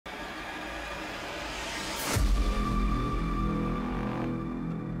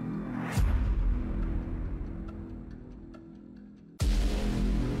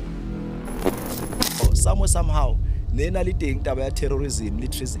somewhere somehow nena le teng taba ya terrorism le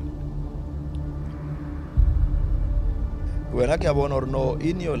treason. When I or no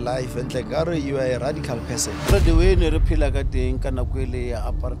in your life and like you are a radical person. The way ne re phela ka teng ka nako ele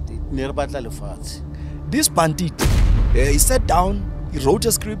ya apartheid ne re batla lefatshe. This bandit, he sat down, he wrote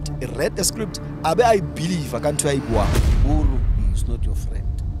a script, he read the script. I believe I can't try Buru is not your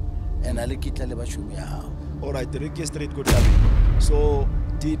friend. And I like it le bashumi hao. All right, the Ricky Street go tell. So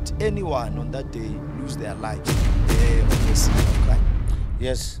did anyone on that day lose their lives on the scene of crime?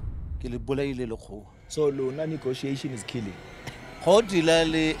 Yes, ke le bolaile le kgo. So Lona negotiation is killing. How deal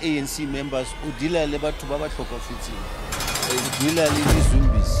le ANC members o deal le batho ba ba hlokofetseng. O deal le di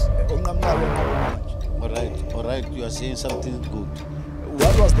zombies. All right, you are saying something good.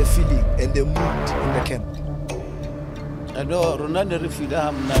 What was the feeling and the mood in the camp? I know rona ne re fila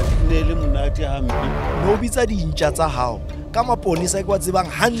ha mna ne le monate ha mpe. No bitsa di ntja tsa hao. Ka maponisa ke wa tsebang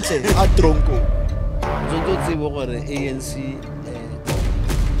hantle a tronko. Zontso tsebo gore ANC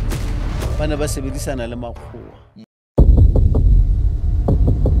bana ba sebedisana le makgowa.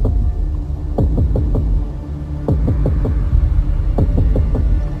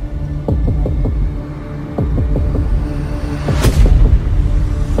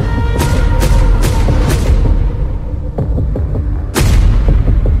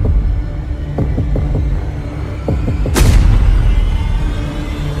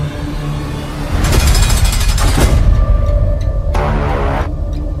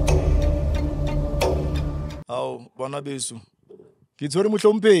 Bona beso ke tshwere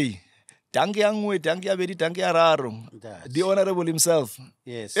mohlomphei tanki ya nngwe tanki ya bedi tanki ya raro the honorable himself.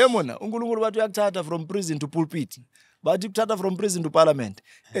 Yes mona uNkulunkulu bathu yakuthatha from prison to pulpit bathi kuthatha from prison to parliament.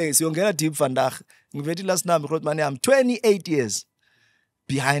 Siyongena deep vandag ngivethi last name Grootman I'm 28 years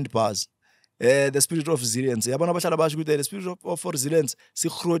behind bars. The spirit of resilience yabona abahlala basho ukuthi the spirit of resilience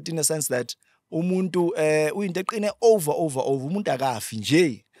sigrot in a sense that umuntu uyinto eqine over umuntu akafi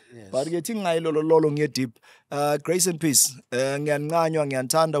nje. But getting lolo deep. Grace and peace.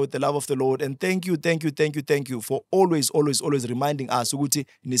 Ngiyanqanywa with the love of the Lord. And thank you for always reminding us ukuthi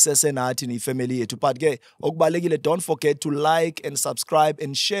nisese nathi ni family yethu. But ke okubalekile, don't forget to like and subscribe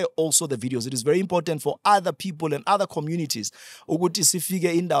and share also the videos. It is very important for other people and other communities ukuthi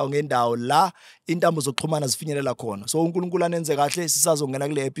sifike indawo ngendawo la intambo zokuxhumana zifinyelela khona. So uNkulunkulu anenze kahle sisazongena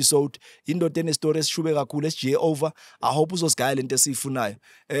kule episode. Indoda enestory esishube kakhulu esije over. I hope uzosigaya lento esifunayo.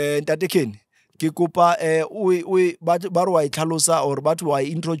 Ntate Ken ke kopa ba re wa itlhalosa or batho wa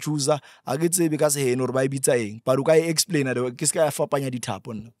introduce a ke tsebe ka seheno re ba ibitsa eng but o ka explain ke se ka fapanya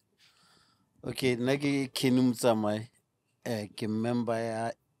dithapo nna. Okay, nna ke Ken Motsamai ke member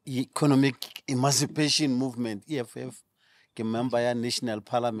ya Economic Emancipation Movement EFF ke member ya National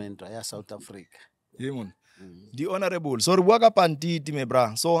Parliament ya South Africa. Yemon the honorable so re bua ka pantiti me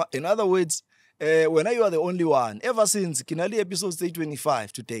bra. So in other words when you are the only one ever since kinali episode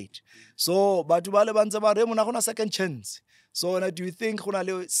 25 to date. So batho ba le bantse ba re mona gona second chance. So now do you think gona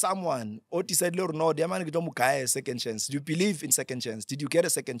le someone or decide le no the man ke tlo mo guy second chance? Do you believe in second chance? Did you get a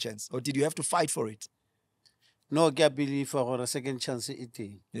second chance or did you have to fight for it? No, ke believe for a second chance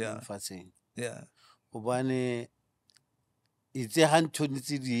iteng. Yeah. Fatseng. Yeah. Obane itse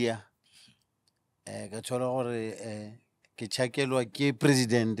hantonitse dia ka thola gore ke chakelwa ke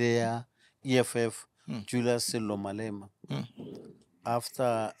president ya EFF Julius Malema.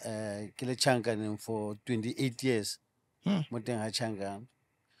 After kile changaning for 28 years moteng ha changana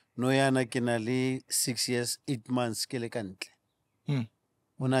no yana kinali 6 years 8 months kile kantle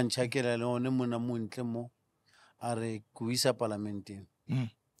una nchakela le one mona montle mo are kuisa parliament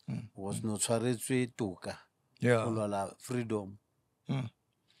was no tshwaretswe toka Yeah. olala freedom.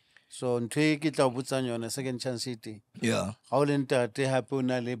 So ntwe ke tla botsa yona second chance ite. Yeah. Ha o le ntate hape o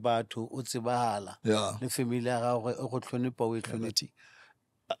na le batho o tsebahala. Yeah. Le family ya gago go tlhonipa o tlhoniti.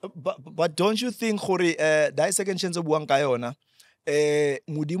 But don't you think gore that second chance o buang ka yona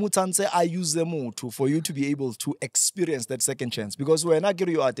modimo tsantse I use the motho for you to be able to experience that second chance because when I get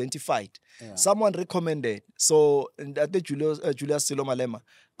you identified someone recommended so that Julius Malema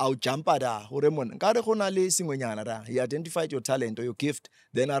I'll jump at hore mona nkare gona le sengwenyana ra he identified your talent or your gift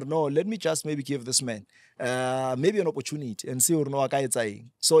then I know let me just maybe give this man maybe an opportunity and see or no ka etsa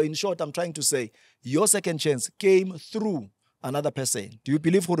eng. So in short I'm trying to say your second chance came through another person. Do you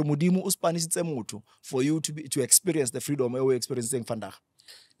believe gore modimo o spanisitse motho for you to experience the freedom we experiencing fandag?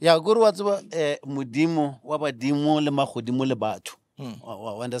 Yeah, go wa tseba modimo wa badimo le magodimo le batho.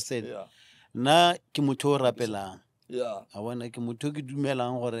 I understand. Yeah. Na ke motho o rapelang. Yeah. I want ke motho ke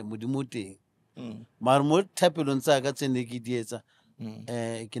dumelang gore modimo teng. Mar mo thapelong tsa ka tsene ke dietsa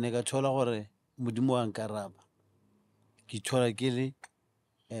ke ne ka thola gore modimo wa nkaraba. Ke thola ke le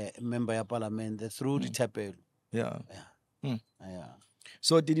member ya parliament through Ditapelo. Yeah. Yeah. Yeah.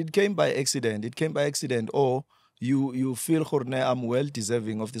 So did it came by accident? It came by accident, or you feel Khorne, I'm well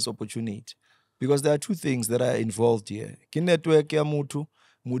deserving of this opportunity? Because there are two things that are involved here. Ke network ya motho,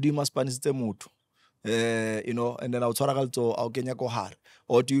 modimo a spanisitse motho. You know, and then I'll kenya ko hare.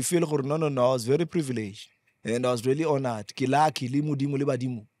 Or do you feel no, I was very privileged and I was really honored. Ke lucky le modimo le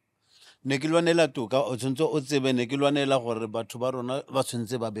badimo. Ne ke lwanela toka o tshwantse o tsebe ne ke lwanela gore batho ba rona ba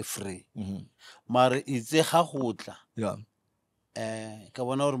tshwantse ba be free. Mare itse ga gotla. Yeah. Ka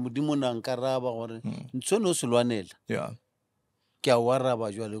bona gore modimo na nkaraba gore ntse no se lwanela. Yeah. Ke a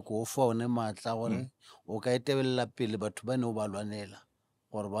waraba jwale ko fa one matla gore o ka etebella pele batho ba ne o ba lwanela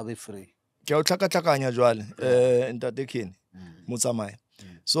gore ba be free. Ke o tlhakatlhakanya jwale ntate Kini Motsamai.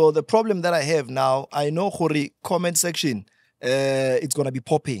 So the problem that I have now, I know gore comment section it's going to be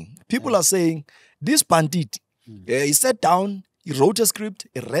popping. People are saying this bandit he sat down, he wrote a script,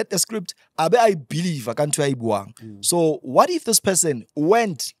 he read a script, abe I believe I can't try buang. So what if this person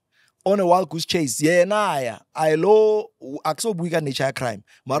went on a wild goose chase? Yeah, nah, I lo akso buiga nature crime.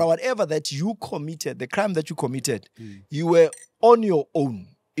 But whatever that you committed, the crime that you committed, you were on your own.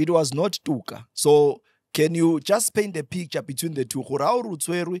 It was not Tuka. So can you just paint a picture between the two?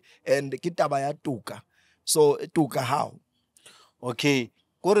 And Kitabaya Tuka. So Tuka how? Okay.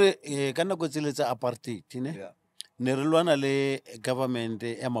 Kore ka nako tsele tsa apartheid ne? Yeah. Ne re lwana le government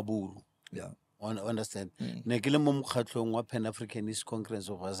ya Maburu. Yeah. Understand? Ne ke le mo mokgatlong wa Pan Africanist Congress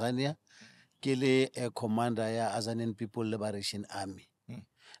of Azania, ke le commander ya Azanian People Liberation Army.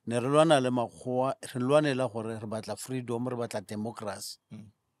 Ne re lwana le makgowa, re lwanela gore re batla freedom, re batla democracy.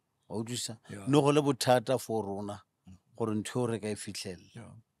 O utlwisa? No go le bothata for rona gore ntho re ka e fitlhella.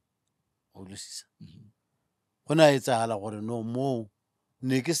 O utlwisa? Gona etsahala gore no mo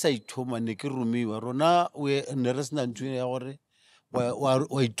ne ke sa ithoma ne ke rumiwa rona ne re sena ntho ya gore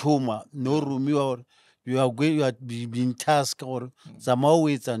wa ithoma no rumiwa gore you are being tasked gore tsama o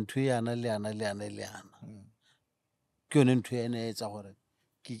etsa ntho yana le yana le yana le yana ke yone ntho ya ene etsa gore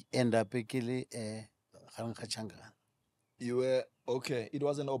ke end up ke le gareng ga Changana. You were okay. It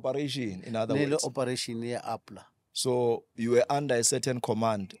was an operation, in other words. Operation ya Apla. So you were under a certain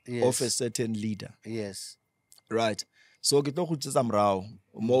command of a certain leader. Yes. Right. So ke tlo go tsetsa mrao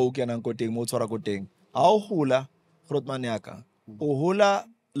mo o kenang ko teng mo tshwara ko teng. A o gola Grootman yaka. O hola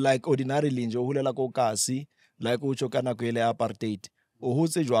like ordinarily nje o holela ko kasi like o tshokana ko ile apartheid. O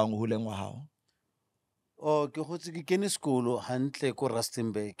hotse jwang o holeng wa hao? Oh ke gotse ke kene sekolo hantle ko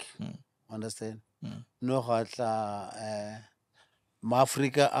Rustenburg. Understand? No ga tla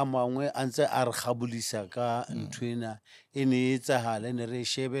maAfrika a mangwe a ntse a re gabolisa ka ntwena ene etsa hala ne re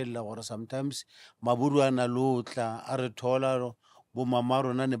shebella gore sometimes Maburu ana lotla a re thola bo mama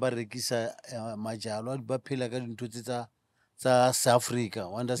rona ne ba rekisa majalo ba phela ka dintho tsa South Africa.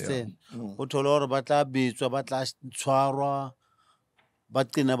 Understand? O thola gore ba tla betswa ba tla tshwarwa ba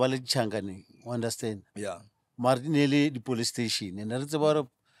tsena ba le Changane. Understand? Yeah. Martinelli di police station ne re tseba gore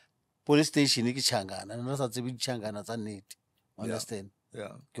police station ke Changana ne re sa tsebe Changana tsa nnete. Understand?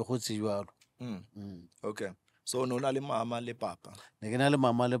 Yeah. Ke gotse jwalo. Okay. So no na le mama le papa. Ne ke na le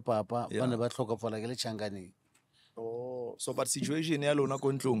mama le papa ba ne ba tlhokafala ke le Changaneng. Oh, so but situation ya lona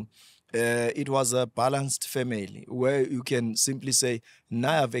ko ntlong it was a balanced family where you can simply say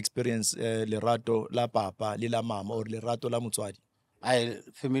na I've experienced lerato la papa le la mama or lerato la motswadi. Ai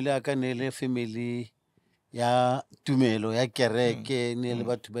family ya ka ne le family ya tumelo ya kereke ne le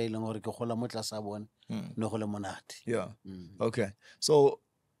batho ba ileng gore ke gola mo tlasa bone no go le monate. Yeah. Okay. So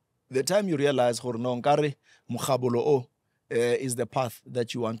the time you realize gore no nkare mogabolo o is the path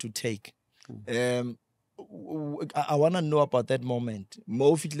that you want to take. I want to know about that moment.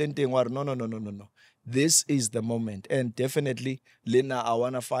 Mo fitleng teng wa re no. This is the moment. And definitely Lena I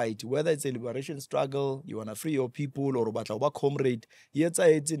want to fight whether it's a liberation struggle, you want to free your people or batla ba comrade. Yetsa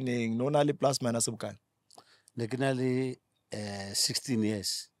etseneng no na le plus minus bokana. Ne ke na le 16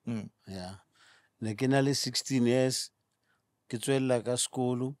 years. Yeah. Ne ke na le 16 years ke tswela ka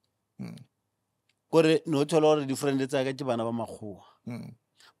sekolo. Kore no thola gore different tsa ka ke bana ba makgowa.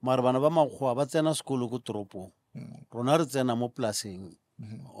 Mara bana ba makgowa ba tsena sekolo ko toropong. Rona re tsena mo plaseng.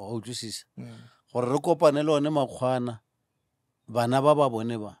 O utlwisisa? Gore re kopane le one makgwana bana ba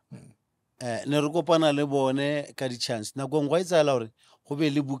bone ba. Ne re kopana le bone ka di chance. Na go ngwa itsala gore go be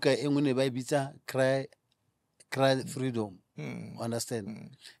le buka engwe ne ba bitsa cry freedom. Understand?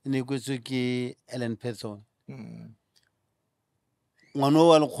 Ne kwetswe ke Ellen Patton. Ngwana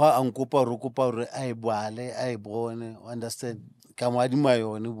wa lekgwa a nkopa re kopa gore a e bwale a e bone. Understand? Ka mo adima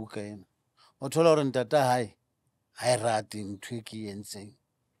yone buka ena. O thola gore ntata hae ha e rate ntwe ke yentseng.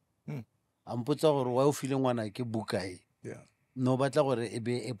 A mpotsa gore wa o file ngwana ke buka e. Yeah. no batla gore e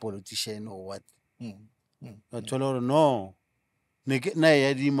be a politician or what ba thola gore no na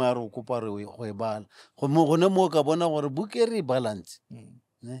ya di maro kopa re go e bala go ne mo ka bona gore buke re balance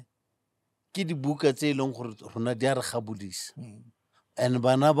ne ke di buka tse ileng gore rona di a re gabodisa and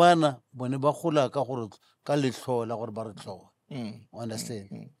bana bone ba gola ka gore ka lehlola gore ba re tlhoga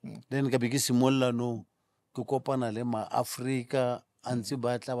understand then ka be ke simolla no ke kopana le ma-Africa a ntse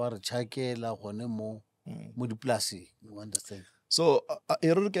ba tla ba re tšhakela gone mo dipolaseng, you understand. So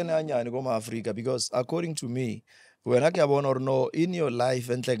e re kene anyane ko ma-Africa because according to me wena ke a bona or no in your life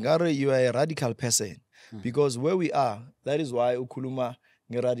entle ngare you are a radical person because where we are that is why ukhuluma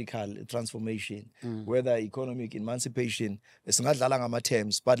nge-radical transformation whether economic emancipation singadlala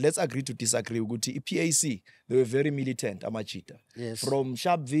ngama-terms but let's agree to disagree ukuthi i-PAC they were very militant amajita from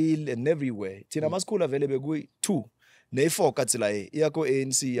Sharpeville and everywhere thina masikhula vele bekuyi-2 ne-4 ka tsela e yako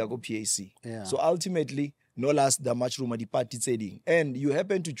ANC yako PAC so ultimately no last the much room at the party trading and you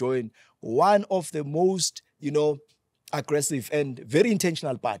happen to join one of the most aggressive and very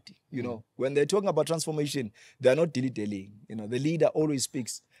intentional party. When they're talking about transformation, they're not dilly-dallying. The leader always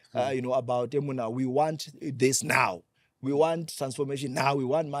speaks, about we want this now. We want transformation now. We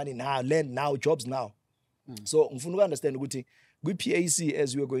want money now, land now, jobs now. So, mfuna understand ukuthi with PAC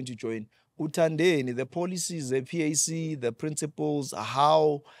as we are going to join, utandeni the policies, the PAC, the principles,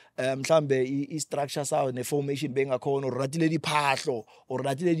 how mhlambe i-structure sawo ne-formation bengakhona or ratile diphahlo or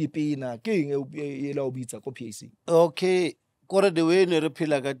ratile dipina ke ela obitsa ko PAC. Okay, kore the way ne re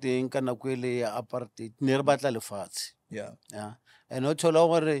phela ka teng ka nako ele ya apartheid ne re batla lefatshe. Yeah. And o thola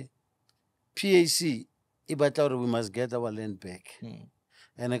gore PAC e batla gore we must get our land back.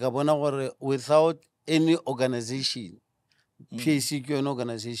 And ka bona gore without any organization PAC ke yone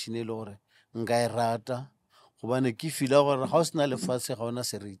organization e le gore nka e rata gobane ke fila gore ga o sena lefatshe ga ona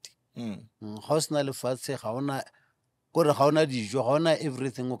seriti ga o sena lefatshe ga ona kore ga ona dijo ga ona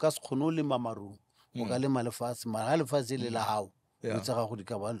everything o ka se kgone o lema marung o ka lema lefatshe mara ga lefatshe le la gago o tsa gago di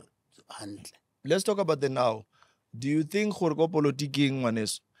ka ba hantle. Let's talk about the now. Do you think gore ko politiking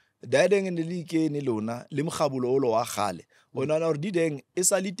ngwaneso daedeng ne le ikene lona le mogabolo o lo wa gale o nana gore dideng e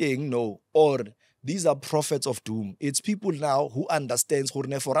sa le teng no or these are prophets of doom? It's people now who understands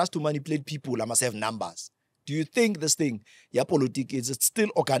for us to manipulate people, I must have numbers. Do you think this thing, politics, is it still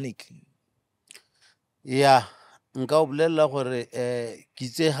organic? Yeah, nka o bolela gore ke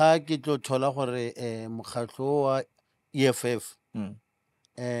tse ha ke tlo thola gore mokgatlo wa EFF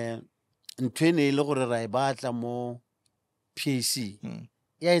ntwene ile gore ra e batla mo PAC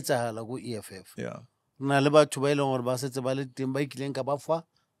ya etsagala go EFF. Na le batho ba ile gore ba setse ba le teng ba ikileng ka ba fa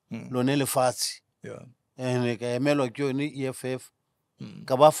lone lefatshe. And ka emelwa ke yone EFF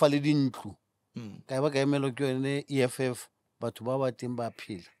ka ba fa le dintlu ka ba ka emelwa ke yone EFF batho ba ba teng ba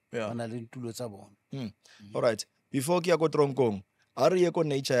phela ba na le tulo tsa bona. All right, before ke ya go tronkong a re ye ko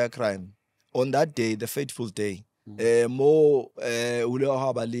nature ya crime on that day, the fateful day,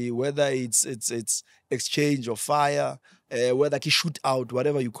 whether it's exchange of fire, whether ki shoot out,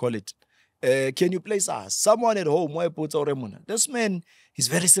 whatever you call it. Can you place us? Someone at home, this man, he's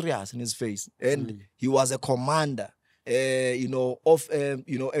very serious in his face. And he was a commander, of,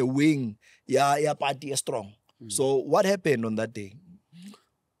 a wing. Yeah, party is strong. So what happened on that day?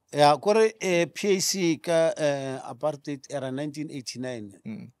 Yeah, kore PAC ka apartheid era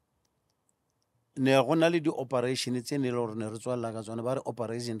 1989. Ne go na le di-operation tse ne le gore ne re tswalela ka tsone ba re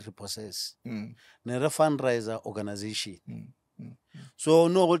operation repossess. Ne re fundraiser organization. So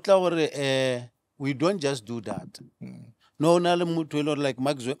no go tla gore we don't just do that. No na le motho like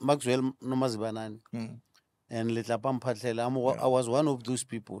Maxwell Nomazibanani and letlapa mphatlhela I was one of those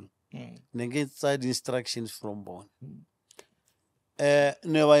people. Ne get side instructions from Bonn.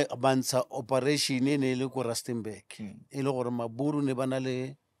 Ne ba bantsha operation ne le ko Rustenburg e le gore maburu ne bana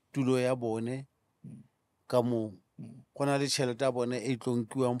le tulo ya bone ka mo gona le tšhelete ya bone e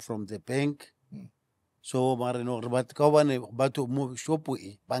tlonkiwang from the bank. So mare no re batho ka bane batho mo shopo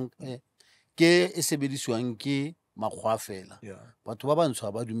e bank ke e sebediswang ke makgwa fela batho ba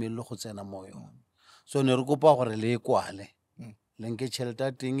bantsho ba dumelle go tsena mo yona. So ne re kopa gore le kwale le nke tšhelete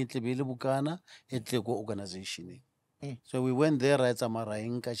ya teng e tle be le bukana e tle ko organization. So we went there ra tsamara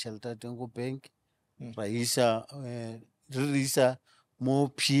inka tšhelete ya teng go bank ra isa re isa mo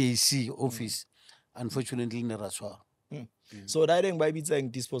PAC office. Unfortunately ne ra tshwara. So that thing by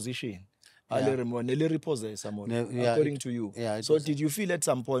bitsang disposition according to you. So did you feel at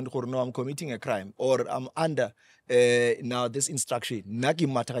some point no, I'm committing a crime or I'm under now this instruction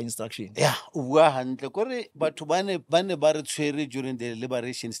instruction? Yeah, wa hantle kore batho bane ba re tshwere during the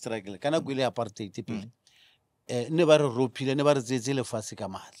liberation struggle kana go ile apartheid pele ne ba re ropile ne ba re tsetse le fase ka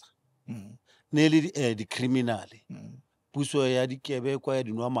matla ne le di criminal puso ya dikebe kwa ya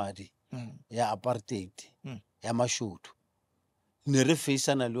dinwamadi ya apartheid ya mashodu ne re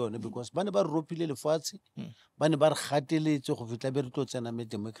faceana le yone because ba ne ba re ropile lefatshe ba ne ba re gateletse go fitla be re tlo tsena me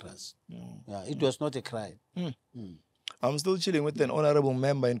democracy. Yeah, it was not a crime. I'm still chilling with an honorable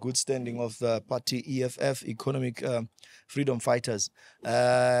member in good standing of the party EFF, Economic Freedom Fighters.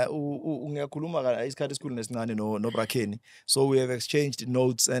 Ungiyakhuluma isikhathi esikhulu nesincane no Brakeni. So we have exchanged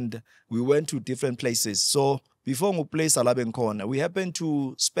notes and we went to different places. So before we Salabe Nkhona, we happened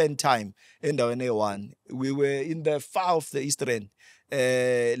to spend time in the one. We were in the far of the East End.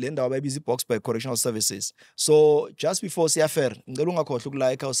 Lenda busy Boxburg Correctional Services. So just before Siafer, ngicela ungakhohlwa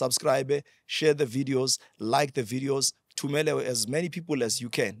ukulike or subscribe, share the videos, like the videos, tumele as many people as you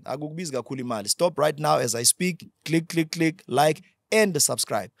can. Akukubizi kakhulu imali. Stop right now as I speak. Click, like, and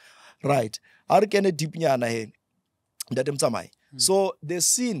subscribe. Right. Arikene deep nyana he. Ndate Motsamai. So the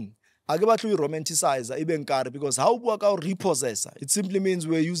scene, ake batlu romanticize ibe nkare because how bua ka repossessor. It simply means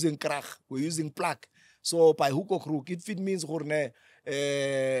we're using krach, we're using plug. So by hook or crook, it means gore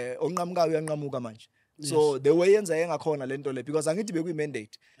onqamuka uyanqamuka manje. So the way yenza yengakhona lento le because angithi bekwi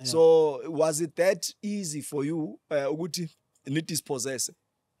mandate. So was it that easy for you ukuthi ni dispossess?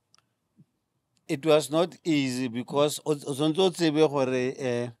 It was not easy because zonzo tsebe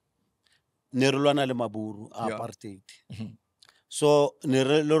gore ne re lwana le maburu apartheid. So ne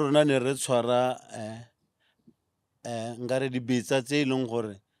re le rona ne re tshwara ngare dibetsa tse ileng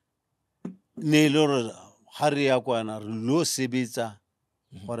gore ne le re ha re ya kwana re lo sebetsa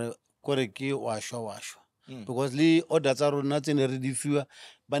gore kore ke wa shwa because le order tsa rona tse ne re di fiwa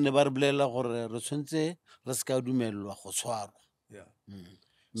ba ne ba re bolela gore re tshwantse re ska dumelwa go tshwarwa.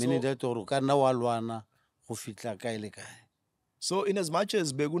 Meaning that gore ka nna wa lwana go fitla kae le kae. So in as much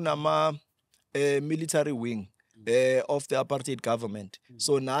as bekunama military wing of the apartheid government,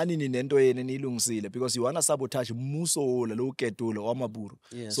 so nani ni nento yene nilungisile because you wanna sabotage mmuso ola lo ketolo wa maburu.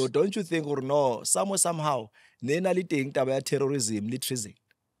 So don't you think or no somehow nena li teng taba ya terrorism le treason?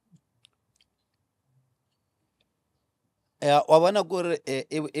 Wa bona gore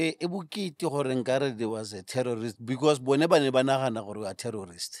e bukite gore nkare there was a terrorist because bone ba ne ba nagana gore wa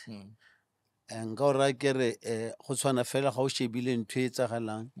terrorist. Nka o ra kere go tshwana fela ga o shebile ntwe e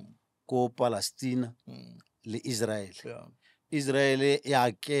tsagalang ko Palestine le Israel. Israel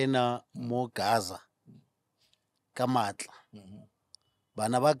ya kena mo Gaza ka matla.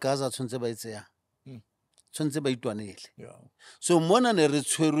 Bana ba Gaza tshwantse ba itsea. Tshwantse ba itwanele. So mona ne re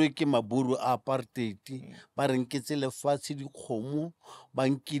tshwerwe ke maburu a apartheid ba re nketse lefatshe dikgomo ba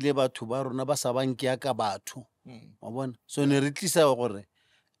nkile batho ba rona ba sa ba nkea ka batho. Wa bona? So ne re tlisa gore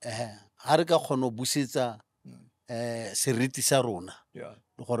ha re ka kgona go busetsa seriti sa rona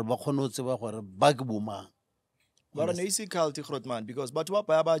gore ba kgone go tseba gore ba ke bomang. Bara ne isi culture Grootman because batho ba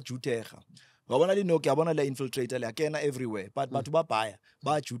baya ba jutega. Wa bona le no ke bona le infiltrator le akena everywhere but batho ba baya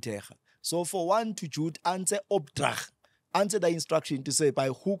ba jutega. So for one to jute answer opdrag, answer the instruction to say by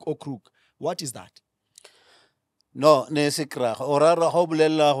hook or crook, what is that? No, ne se krag. Ora ra go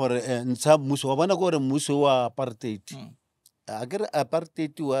bolela gore ntsha mmuso wa bona gore mmuso wa apartheid. Agere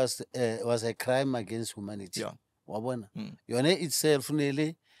apartheid was a crime against humanity. Wa bona? Yone itself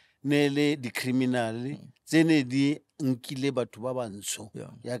nele di criminal tsene di nkile batho ba bantsho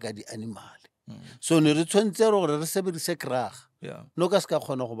ya ka di animal. So ne re tshwantse gore re sebedise krag. No ka ska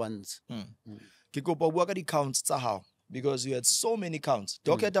khona go bantsha. Ke kopa bua ka di counts tsa hao because you had so many counts.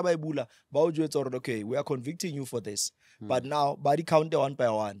 Doketa ba ibula ba o jwetsa okay, we are convicting you for this. But now ba di count one by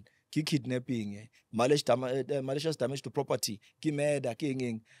one. Ki kidnapping, malicious damage to property, ki murder, ki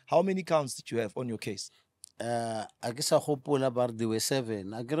eng. How many counts did you have on your case? A ke sa gopola ba re were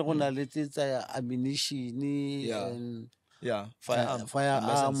 7. A ke re gona le tsa ammunition and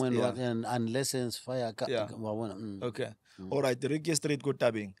firearm and unlicensed fire. Okay. All right, the Ricky Street go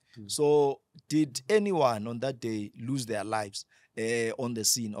tabbing. So did anyone on that day lose their lives on the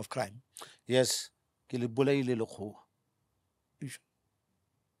scene of crime? Yes. Ke le bolaile le kgowa.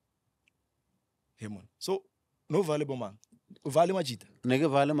 So no valuable man. Vale majita. Nege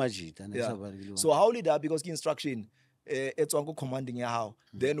vale majita. So how did that? Because the instruction it's on commanding ya how.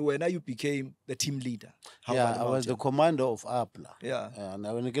 Then when you became the team leader. I was the commander of APLA. And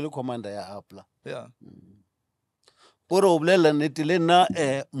I was the commander ya APLA. Poro bolela nnete le nna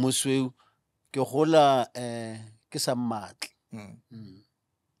mosweu ke gola ke sa mmatla.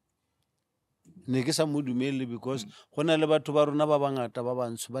 Ne ke sa modumele because gona le batho ba rona ba bangata ba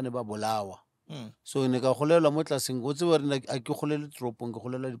bantsho ba ne ba bolawa. So ne ka golelwa mo tlaseng go tse bona a ke golele tropong ke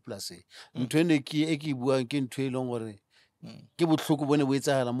golela dipolase. Ntwe ne ke buang ke ntwe ileng gore ke botlhoko bone bo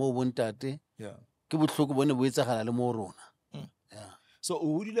etsagala mo bontate. Ke botlhoko bone bo etsagala le mo rona. So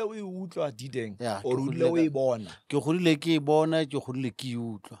o hodile o e utlwa diteng Yeah, or ke o hodile hodile o e bona? ke godile ke e bona ke godile ke e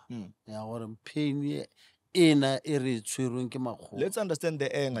utlwa ya gore pain ena e re tshwerweng ke makgowa. Let's understand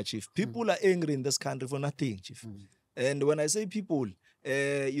the anger, Chief. People are angry in this country for nothing, Chief. And when I say people,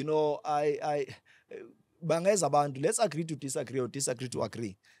 you know, bangeza abantu, let's agree to disagree or disagree to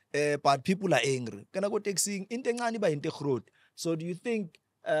agree. But people are angry. Kana go taxing into ngani ba inte growth. So do you think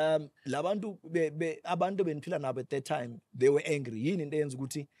labantu abantu benphila nabo at that time they were angry? Yini into yenza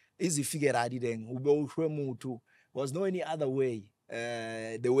ukuthi izifike radi then ube ushwe muthu? Was no any other way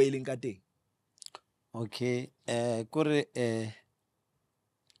the wailing kate? Okay, kore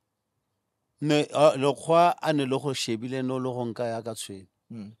ne lo khwa ane lo go shebile no lo go nka ya ka tshwene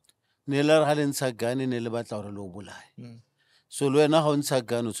ne le ga le ntsha gane ne le batla gore lo bolae so le wena ga o ntsha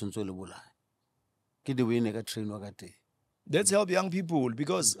gane o tshwantse le bolae ke di wene ka train wa ka teng. Let's help young people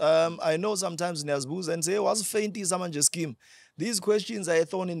because I know sometimes Niazbuz and say, was fainty someone just Skeem. These questions are a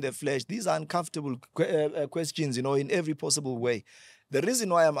thorn in the flesh. These are uncomfortable questions, you know, in every possible way. The reason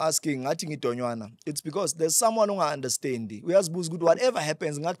why I'm asking, it's because there's someone who I understand. We ask good, whatever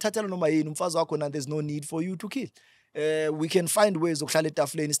happens, there's no need for you to kill. We can find ways of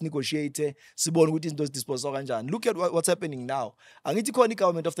negotiate, dispose. Look at what's happening now. Angithi khona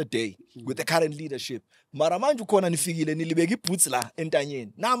government of the day with the current leadership. Mara manje khona nifigile nilibeka iboots la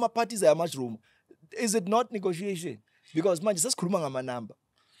entanyeni. Na ama parties aya mushroom. Is it not negotiation? Because manje sesikhuluma ngama number.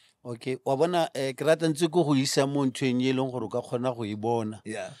 Okay, wa bona ke rata ntse go go isa mo ntweng e leng gore ka khona go e bona.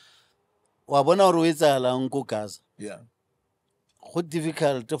 Yeah. Wa bona gore o etsahalang go Gaza. Yeah. Go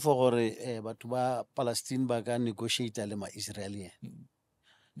difficult for gore batho ba Palestine ba ka negotiate le ma Israelian.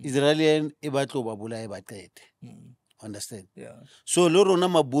 Israelian e batlo ba bula e ba qete. Understand? Yeah. So le rona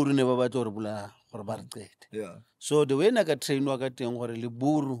maburu ne ba batlo re bula gore ba re qete. Yeah. So the way na ka train wa ka teng gore le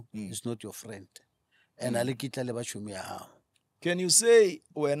buru is not your friend. And ale kitla le ba tshumi ya hao. Can you say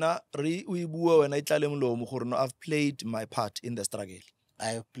when I've played my part in the struggle? I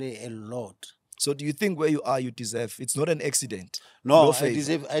have played a lot. So do you think where you are you deserve? It's not an accident. No,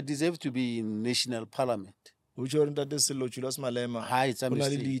 I deserve to be in national parliament. Julius Malema. It's a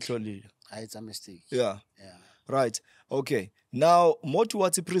mistake. It's a mistake. Yeah. Yeah. Right. Okay. Now more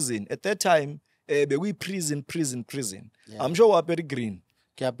towards prison. At that time, we prison. Yeah. I'm sure we're very green.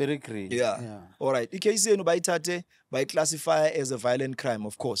 Yeah. All right. Ikayise by tate by classify as a violent crime,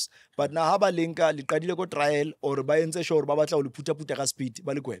 of course. But now haba linka liqadile ko trial or by enze sure ba batla o puta ka speed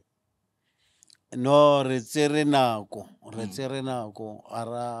ba lekwe. No, re tsere nako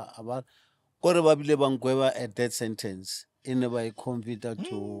ara aba gore ba bile bang kweba a death sentence in by convicted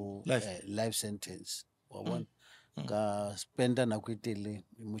to life sentence. Wa bona ka spenda nako itele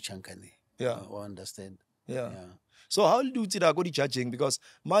mo chankane. Yeah. I understand. Yeah. So how do you go to judging? Because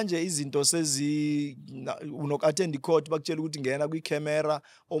manje izinto sezi unok attend the court bakutshela ukuthi ngena kwi camera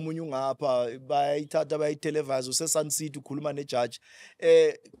omunye ungapha bayithatha bayitelevise useSuncity ukhuluma nejudge.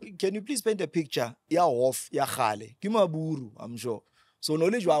 Can you please paint a picture ya hof ya khale kimaburu I'm sure. So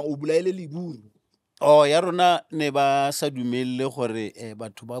knowledge wa ubulaele liburu. Oh ya rona ne ba sa dumelle gore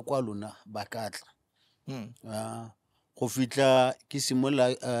batho ba kwa lona ba katla. Go fitla ke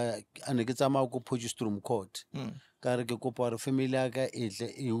simola ane ke tsama go Potchefstroom court. Ka re ke kopa re family ya ka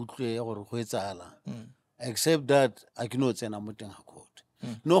etle e utlwe gore go etsala. Except that a ke no tsena mo teng ga court.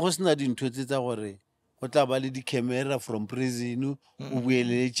 No go sena dintho tsa gore go tla ba le di camera from prison o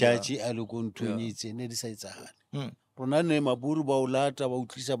buele judge a le go ntonyetse ne di sa etsagale. Rona ne maburu ba o lata ba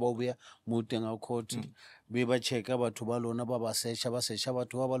utlisa ba o beya mo teng ga court be ba checka batho ba lona ba searcha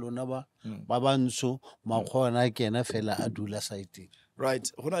batho ba lona ba bantsho makgona kena fela a dula site.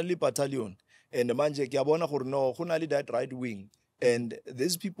 Right. Hona le battalion and manje ke a bona gore no hona le that right wing and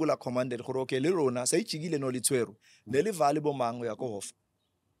these people are commanded gore okay le rona sa itshigile no le tshwero ne le vale bo mango ya go hof.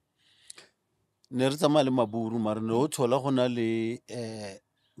 Ne re tsama le maburu mara ne o thola gona le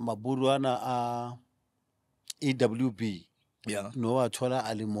maburu ana a AWB. Yeah. No a thola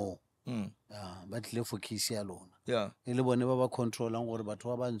a le mo. Ba tle for case ya lona. Yeah. Ele bone ba controlang gore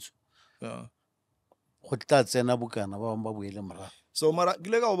batho ba bantsho. Yeah. Go tla tsena bukana ba ba buele mara. So mara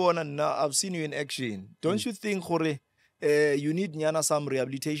kilega o bona now I've seen you in action. Don't you think gore you need nyana some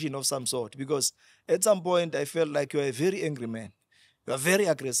rehabilitation of some sort because at some point I felt like you're a very angry man. You are very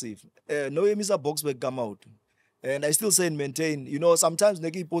aggressive. No Mr. Boxback come out. And I still say and maintain, you know, sometimes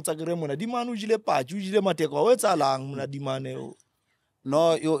neke ipotsa kere mona di manu jile patch, jile mateko o etsalang mona di mane.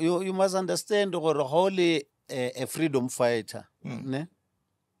 No, you must understand gore holy a freedom fighter, ne?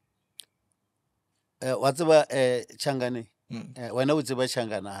 What's about Changane? When I would say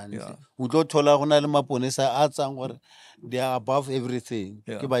Changana, we don't tolerate le maponesa at gore they are above everything.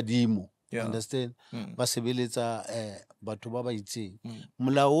 Ke badimo. Yeah. Understand? Mm. Ba sebeletsa batho ba ba itseng.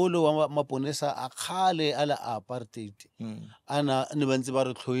 Molao ole wa maponesa a kgale a la apartheid. Ana ne ba ntse ba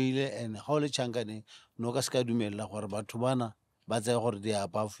re tlhoile, and ha o le tjhankaneng no ka se ka dumella gore batho bana ba tsaya gore they are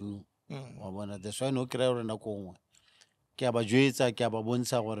above you. Wa bona, that's why no kry-a gore nako nngwe ke a ba jwetsa, ke a ba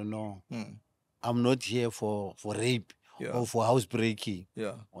bontsha gore no, I'm not here for rape or for housebreaking.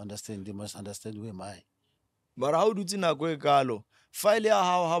 Understand? They must understand who am I. But how do you nako e kalo? File ya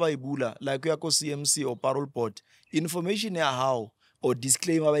hao ha ba e bula, like ya ko CMC or parole board, information ya hao or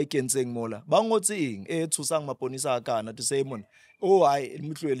disclaimer ba ikentseng mola. Ba ngotse eng e tshosang maponisa a kana to say mon, oh ai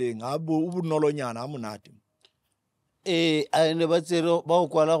motlweleng ha bo bonolonyana ha monate. I never say ba o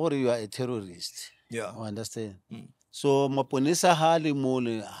kwala gore you are a terrorist. Understand? So maponesa ha le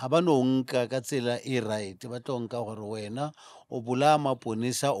mole ha ba no nka ka tsela e right, ba tlo nka gore wena o bula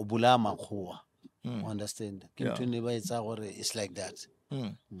maponesa o bula makgowa. Understand? It's like that.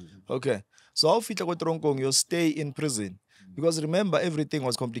 Okay. So how fitla ko tronkong you stay in prison? Because remember, everything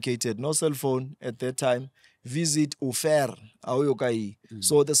was complicated. No cell phone at that time. Visit ufer aoyokai.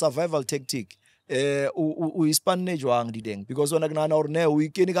 So the survival tactic u ispanne jwang dideng, because ona gnana or ne o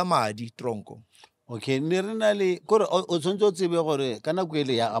ikeni ka madi tronko. Okay, ne re na le gore o tshwantse o tsebe gore ka nako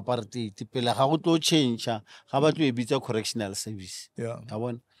ele ya apartheid pele ga go tlo change ga ba tlo e bitsa correctional service. Ka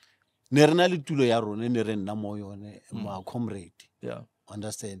bona ne re na le tulo ya rona ne re nna mo yone ma comrade.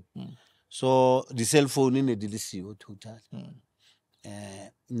 Understand? So the cell phone ne di le sio total.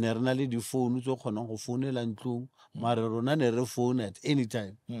 Ne re na le di phone tso kgonang go founela ntlong, mara rona ne re phone at any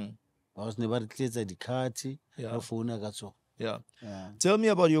time. Ba was ne ba re tletsa di card re phone ka tso. Tell me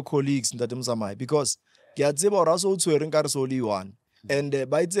about your colleagues, Ntate Motsamai, because ke a tseba hore so tshwereng ka re so le one, and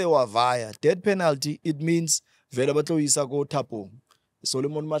ba itse wa via death penalty, it means vele ba tlo isa go thapong.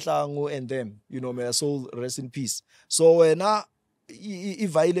 Solomon Mahlangu and them, you know, may their soul rest in peace. So wena I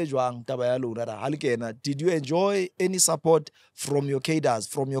vaile jwang taba ya lona ra halkena, did you enjoy any support from your cadres,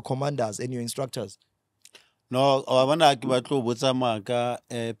 from your commanders and your instructors? No, wa bona ke ba tlo botsa maka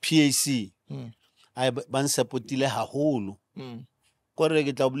PAC ai ban supportile haholo. Kore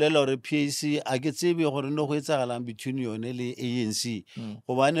ke tla bolela gore PAC a ke tsebe gore no go etsagalang between yone le ANC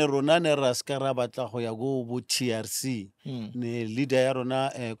go bane rona ne ra ska ra batla go ya go bo TRC ne leader ya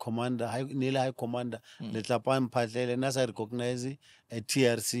rona commander ne le high commander le tla pa mphatlele na sa recognize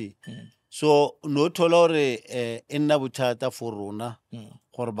TRC. So no thola gore e nna bothata for rona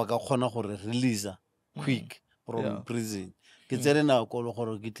gore ba ka kgona gore release quick from prison. Ke tsere na go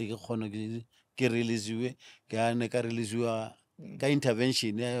gore ke tle ke kgone ke release ke ane ka release ka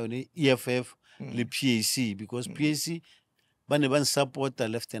intervention ya yone EFF le PAC, because PAC ba ne ban support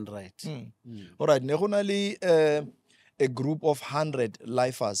left and right. All right, ne gona le a group of 100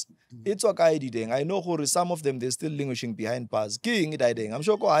 lifers. It's okay dideng. I know gore some of them they're still languishing behind bars. King dideng. I'm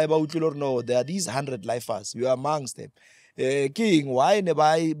sure ko ai ba utlwile no, there are these 100 lifers. You are amongst them. King, why ne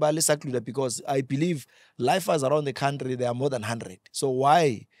ba le secluded? Because I believe lifers around the country there are more than 100. So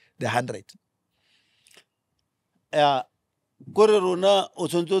why the 100? Kore rona o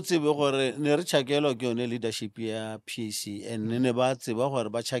tshwantse o tsebe gore ne re tšhakelwa ke yone leadership ya PAC, and ne ba tseba gore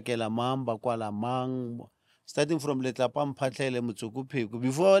ba tšhakela mang ba kwala mang, starting from Letlapa Mphatlele Motsoko Pheko.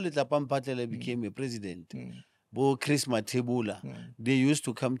 Before Letlapa Mphatlele became a president, bo Chris Mathebula, they used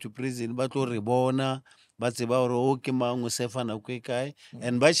to come to prison ba tlo re bona ba tseba gore o ke mang o sefa na kwe kae,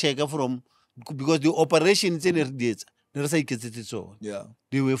 and ba checka from, because the operations tse ne re di etsa ne re sa iketsetse tsone,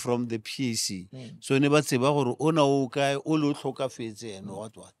 they were from the PAC. So ne ba tseba gore ona o kae o le tlhokafetse and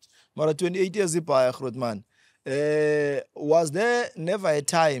what. Mara 28 years ipa Grootman. Was there never a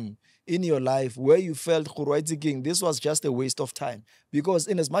time in your life where you felt King, this was just a waste of time? Because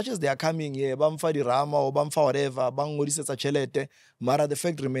in as much as they are coming here, bamfa di rama or bamfa whatever, bang ngodisetsa tšhelete, mara the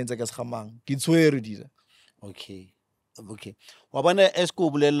fact remains ke segamang. Ke tshwere dira. Okay. Wa bona esko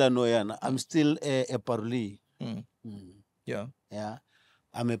bolela no yana, I'm still a parolee. Yeah.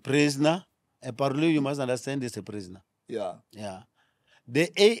 I'm a prisoner. A parolee, you must understand, is a prisoner. Yeah. The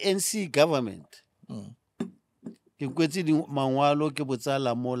ANC government ke kwetse di mangwalo ke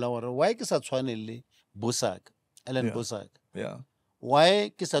botsala mola gore why ke sa tshwanele Bosaka, Ellen Bosaka.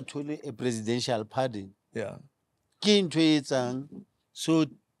 Why ke sa thole a presidential pardon? Ke ntwe etsang so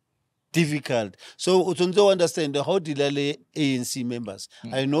difficult. So o tshwanetse to understand how deal le ANC members.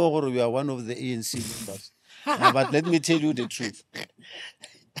 I know we are one of the ANC members. But let me tell you the truth.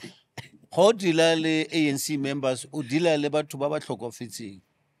 How deal le ANC members o deal le batho ba ba tlhokofetseng.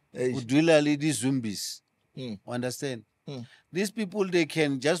 O deal le di zombies. Understand? These people, they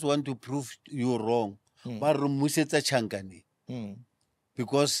can just want to prove you wrong. But musetsa chankani.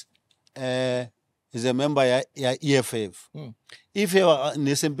 Because is a member ya EFF. If you are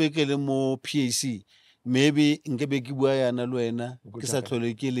nesempekele mo PAC, maybe ngebe ke bua yana le wena ke sa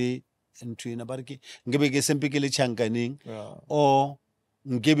tlhole ke le ntwena ba re ke ngebe ke sempekele chankaneng or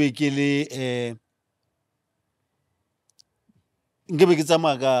ngebe ke le ngebe ke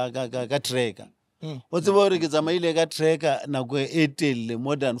tsamaya ka tracker. O tseba hore ke tsamaile ka tracker nako e telele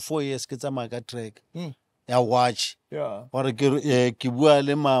more than 4 years ke tsamaya ka tracker. Ya watch. Gore ke bua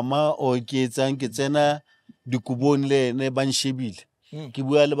le mama o ke etsang ke tsena dikubong le ene ba nshebile. Ke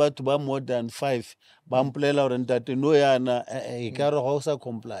bua le batho ba more than 5 ba mpolela hore ntate no yana e ka re ga o sa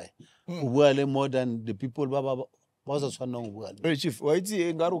comply. O bua le more than the people ba sa tshwanang o bua le. Hey chief, wa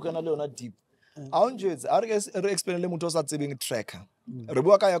itse nga ro kana le yona deep. A o njetse a re explain le motho o sa tsebeng tracker. Re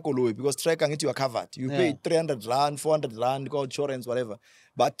bua ka ya koloi because tracker ngithi you are covered. You pay 300 rand, 400 rand go insurance whatever.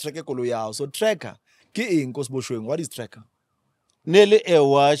 But tracker koloi yao. So tracker ke eng ko seboshweng? What is tracker? Nele e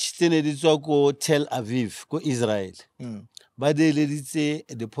watch tsene di tswa ko Tel Aviv ko Israel. Ba deleditse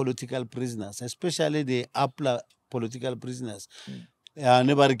the political prisoners, especially the APLA political prisoners. Ya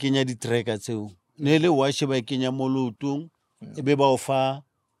ne ba re kenya di tracker tseo. Nele watch ba kenya mo lotong e be ba o fa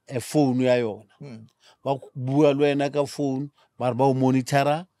a phone ya yona. Ba bua le wena ka phone ba o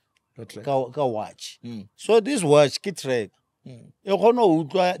monitora ka watch. So this watch ke track. E gona o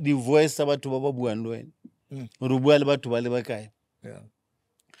utlwa di voice tsa batho ba ba buang le wena. Re bua le batho ba le ba kae.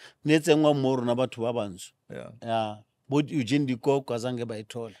 Ne tsengwa mo rona batho ba bantsho. Yeah. But Eugene Diko kwazange ba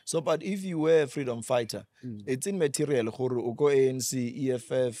ithola. So but if you were a freedom fighter, it's in material gore o go ANC,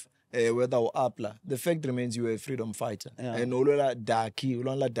 EFF, whether or APLA, the fact remains you were a freedom fighter. And Olola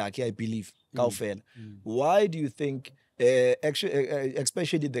Daki, I believe, kaofela. Why do you think actually,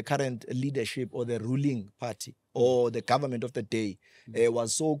 especially the current leadership or the ruling party or the government of the day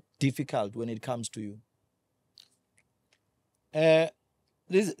was so difficult when it comes to you?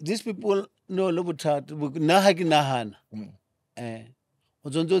 These people no lo bothata na ha ke nahana o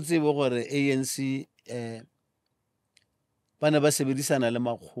tsontse o tsebe gore ANC bana ba sebedisana le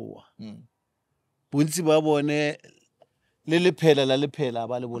makgowa bontsi ba bone le lephela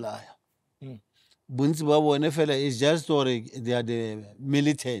ba le bolaya bontsi ba bone fela is just or they are the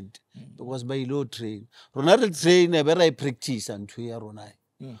militant because by low train rona re train be ra practice ntho ya rona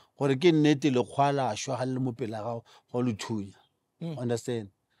gore ke nnete le kgwala shwa ha le mo pela ga go le thunya. Understand?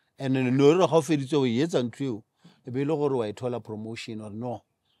 And no re ga feditse o yetsa ntweo e be le gore wa ithola promotion or no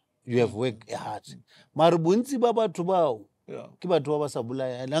you have worked hard. Mara bontsi ba batho bao ke batho ba sa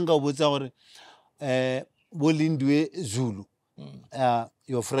bolaya la nga o botsa gore Bolindwe Zulu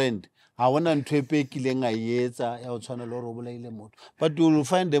your friend ha wona ntwe pe kileng a yetsa ya o tshwana le go bolaile motho but you will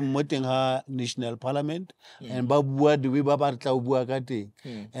find them mo teng ha national parliament and ba bua de ba ba tla bua ka teng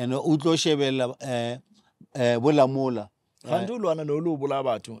and o tlo shebela bolamola Gantu lwana no lo bola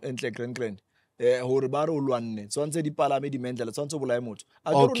batho entle grand hore ba re o lwanne tswantse di palame di mendlela tswantse bolae motho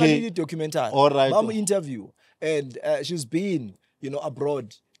a go rona di documentary ba mo interview and she's been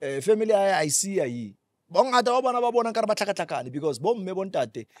abroad family I see ai bongata ba bona ba bona ka re ba tlhakatlhakane because bo mme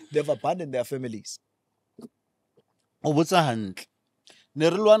bontate they've abandoned their families. O botsa hantle ne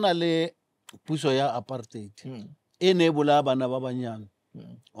re lwana le puso ya apartheid e ne bola bana ba banyana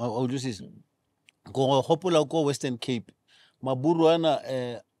o Julius go gopola ko Western Cape maburuana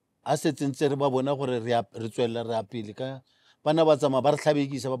a setsentse re ba bona gore re tswela re apile ka bana ba tsama ba re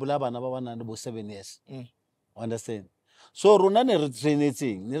tlhabekisa ba bola bana ba bana le bo 7 years. Understand? So rona ne re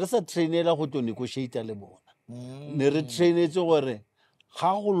trainetseng ne re sa trainela go to negotiate le bona ne re trainetse gore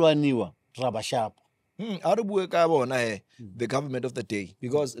ga go lwaniwa ra ba sharp. A re bue ka bona the government of the day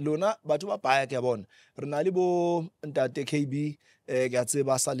because lona batho ba baya ke bona re na le bo ntate KB ke a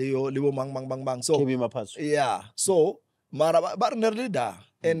tseba sa le bo mang so KB Maphatso. Yeah, so mara ba re ne re da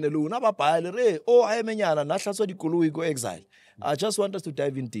and lona ba baya le re o a emenyana na hlatswa dikoloi go exile. I just want us to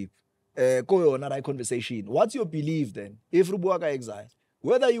dive in deep go yona right conversation. What's your belief then if re bua ka exile,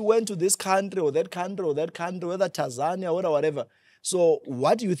 whether you went to this country or that country or that country, whether Tanzania or whatever, so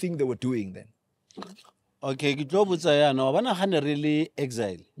what do you think they were doing then? Okay, ke tlo botsa yana wa bana ga ne re le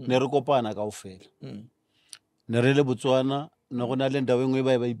exile ne re kopana kaofela ne re le Botswana ne go na le ndawe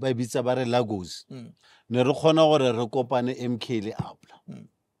ngwe ba bitsa ba re Lagos ne re khona gore re kopane MK le APLA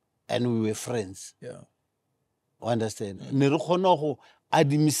and we were friends. Understand? Ne re khona go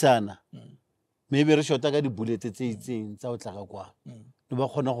adimisana maybe re shota ka di bullet tse itseng tsa o tla ga kwa ne ba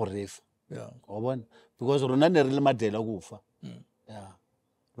khona go refa go bona because rona ne re le madela go fa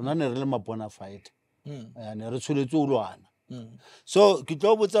rona ne re le mabona fight ne re tshweletse o lwana so ke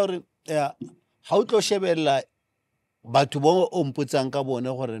tlo botsa gore ha o tlo shebella batho bo o mpotsang ka bone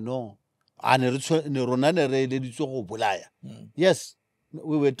gore no a ne re rona ne re le ditso go bolaya. Yes,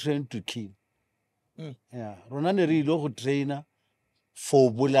 we were trained to kill Yeah, rona ne re ile go trainer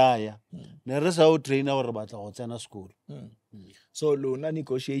for bolaya. Ne re sa o trainer gore batla go tsena school. So lona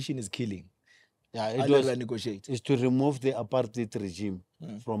negotiation is killing. Yeah, It was negotiate. is to remove the apartheid regime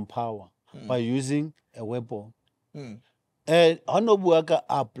from power by using a weapon. Ha no bua ka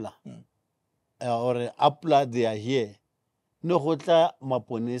apla or apla they are here. No go tla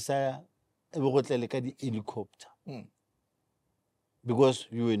maponesa e be go tla le ka di helicopter. Because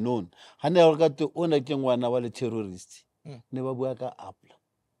you were known. Ha ne re ka te ona ke ngwana wa le terrorist. Ne ba bua ka apla.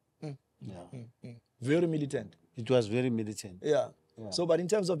 Yeah. Very militant. It was very militant. Yeah. So but in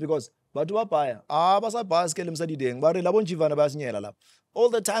terms of because batho ba baya basa baskele msadi deng ba re la bonjivana ba sinyela lapha all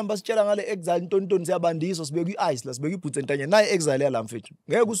the time basitshela ngale exile ntontoni siyabandiso sibeka iice la sibeka iphutse ntanye naye exile yala mfethu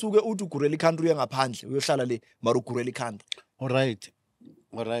ngeke usuke uthi ugurela icountry yangaphandle uyohlala le mara ugurela icountry. All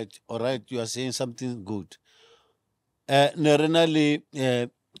right, you are saying something good. Ne rena le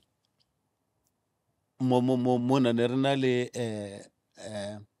mona ne rena le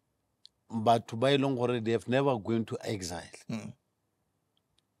batho ba ileng gore they have never gone to exile.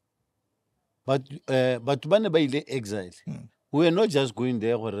 But batho ba ne ba ile exile. We were not just going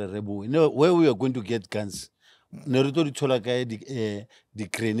there gore re bue. No, where we were going to get guns. Ne re to di thola ka di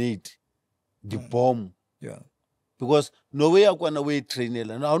grenade, di bomb. Yeah. Because no way ya kwana we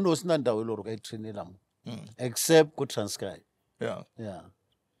trainela. No no sina ndawo lo ka trainela mo. Except go Transkei. Yeah. Yeah.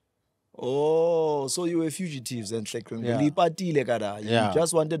 Oh, so you were fugitives and like Yeah. you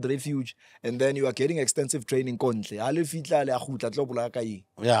just wanted refuge and then you are getting extensive training kontle.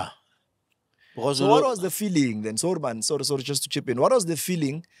 Yeah. Because So what was the feeling then? Sorry man, sorry just to chip in. What was the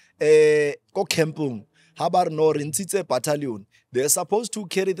feeling? Ko Kempung, Habar no Rintsitse battalion. They're supposed to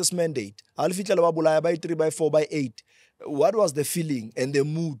carry this mandate. Alfitla ba bulaya by 3 by 4 by 8. What was the feeling and the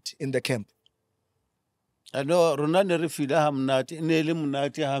mood in the camp? I know rona ne re fila ha mnate ne le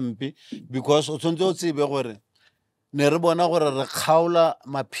mnate hampe because o tshwantse o tsebe gore ne re bona gore re khaula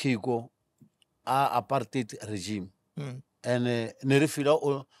maphiko a apartheid regime and ne re fila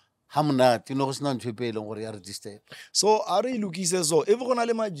o ha mnate no go sena ntwe pele gore ya register. So are you looking so if gona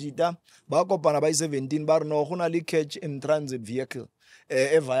le majita ba kopana by 17 ba re no gona le catch in transit vehicle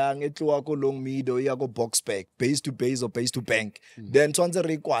evayang etloa ko long meadow ya go Boxback base to base or base to bank then tshwantse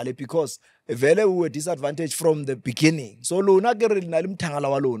re kwale because vele we were disadvantaged from the beginning. So lona ke re na le mthangala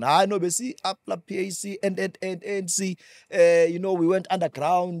wa lona I know besi apla PAC and see you know we went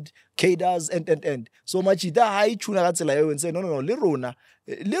underground cadres and so majita ha ichuna ka tsela eo and say no le rona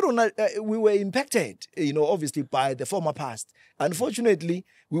we were impacted, you know, obviously by the former past. Unfortunately,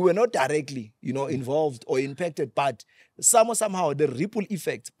 we were not directly, you know, involved or impacted, but somehow the ripple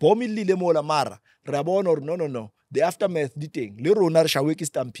effect, the aftermath, the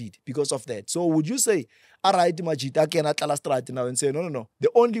stampede because of that. So would you say, all right, Majita cannot tell us now and say, no, the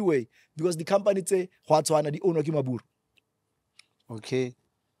only way, because the company say, what's one, the owner Kimabur. Okay.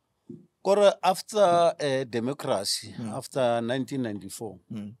 After democracy, after 1994,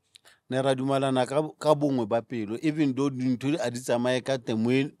 ne ra dumalana ka bongwe ba pelo, even though dintho a di tsamaye ka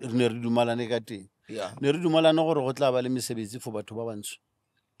temwe ne re dumalane ka teng. Ne re dumalana gore go tla ba le mesebetsi for batho ba bantsho.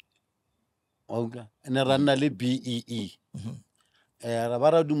 Okay. Ne ra nna le BEE. Ra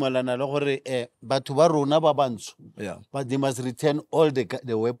ba ra dumalana le gore batho ba rona ba bantsho. But they must return all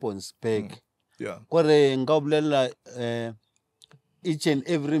the weapons back. Gore nka bolela each and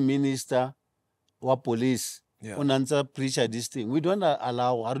every minister wa police o nantsa preacher this thing. We don't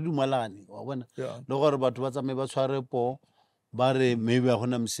allow a re dumalane wa bona le gore batho ba tsamaye ba tshware po ba re maybe a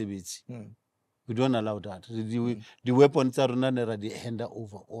gona mosebetsi. We don't allow that. The weapons tsa rona ne ra di hand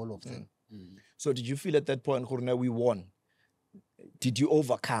over all of them. So did you feel at that point we won? Did you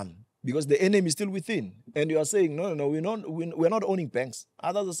overcome? Because the enemy is still within. And you are saying, no, we're not owning banks.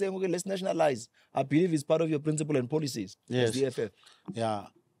 Others are saying, okay, let's nationalize. I believe it's part of your principle and policies. Yes. As the FF. Yeah.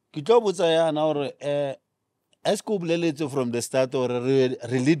 Ke tlo botsa ya na gore es ko boleletse from the start or re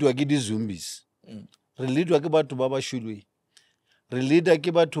leadwa ke di zombies. Re leadwa ke batho ba ba shulwe. Re leader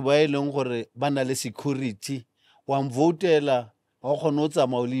ke batho ba eleng gore ba na le security. Wa mvotela wa khona o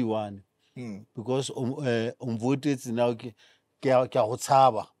tsamaya le one. Because voted now ke a go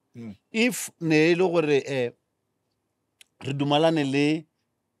tshaba. If ne le gore re dumalane le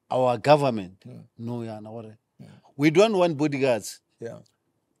our government no yana gore we don't want bodyguards.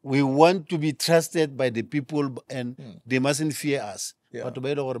 We want to be trusted by the people and they mustn't fear us. But ba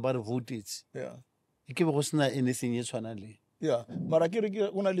ile gore ba re voted. Ke be go sena anything e tshwana le. Mara ke re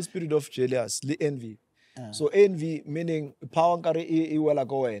una le spirit of jealous le envy. So envy meaning power nkare e wela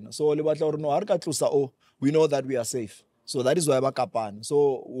go wena. So le batla gore no ha re ka tlosa o we know that we are safe. So that is why ba kapana.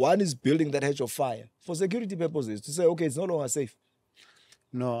 So one is building that hedge of fire for security purposes to say okay it's no longer safe.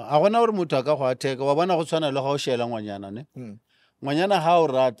 No, a gona gore motho a ka go atheka wa bona go tshwana le ga o shela ngwanyana ne. Ngwanyana ha o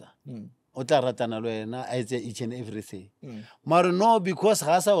rata o tla ratana le wena a etse each and everything. Mara no, because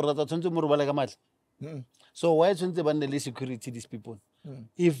ga sa o rata tshwantse mo re bala ka matla. So why tshwantse ba nne le security these people?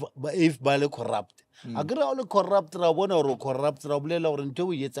 If ba le corrupt. A kry o le corrupt ra bona gore o corrupt ra bolela gore ntho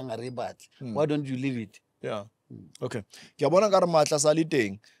o etsang a re batle. Why don't you leave it? Yeah. Okay. Ke a bona ka re matla sa le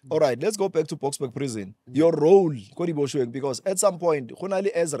teng. All right, let's go back to Boksburg prison. Your role ko di boshweng, because at some point go na le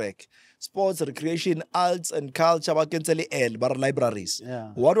SREC, sports, recreation, arts and culture ba kentse le L ba re libraries.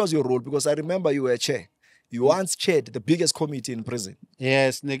 Yeah. What was your role? Because I remember you were chair. You once chaired the biggest committee in prison.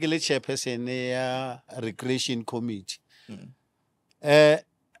 Yes, ne ke le chairperson ya recreation committee.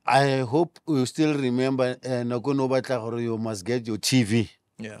 I hope you still remember nako no batla gore you must get your TV.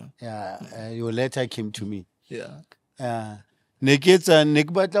 Yeah. Your letter came to me. Yeah. Ne ke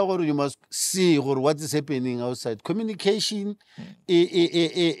batla gore you must see gore what is happening outside. Communication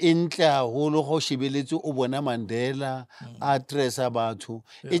ntle haholo go shebeletse o bona Mandela address batho.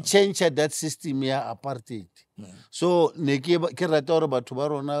 It changed that system ya apartheid. So ne ke rata gore batho ba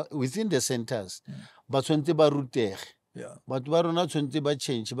rona within the centers ba tshwantse ba rutege. Batho ba rona tshwantse ba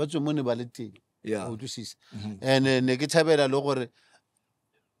change ba tswe mone ba le teng. O tshisa. And ne ke thabela le gore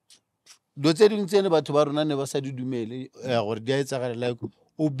do tse ding tsene batho ba rona ne ba sa di dumele gore di a etsagala like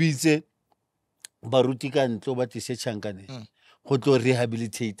o bitse baruti ka ntlo ba tlise tšhankane go tlo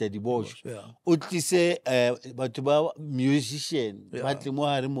rehabilitate di bošwa o tlise batho ba musician ba tle mo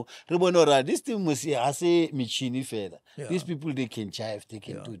hare mo re bone gore this thing mo se ha se metšhini fela. These people they can jive, they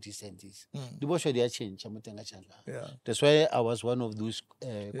can do this and this. Di bošwa di a change mo teng ga tšhanka. That's why I was one of those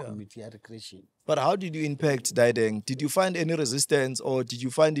committee recreation. But how did you impact Daideng? Did you find any resistance or did you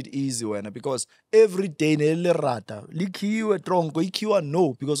find it easy when? Because every day ne rata likiwe tronko ikiwa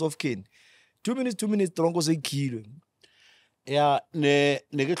no because of kin. 2 minutes tronko se kilo. Yeah, ne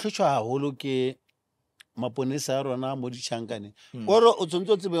ke tlhotswa haholo ke maponesa a rona mo ditšhankane gore o tshwanetse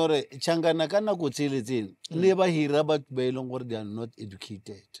o tsebe gore tšhankana ka nako tseletseng ne ba hira batho ba e leng gore they are not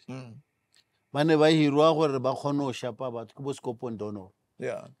educated. Ba ne ba hirwa gore ba kgone go shapa batho ke bo Skopon Donor.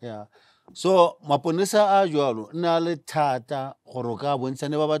 Yeah. So maponesa a jwalo nna le thata gore ka bontsha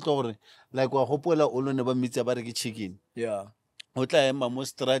ne ba batla gore like wa gopola o lo ne ba mitsa ba re ke chicken. O tla ema mo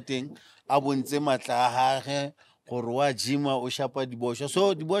strateng a bontse matla a gage gore wa jima o shapa di bošwa.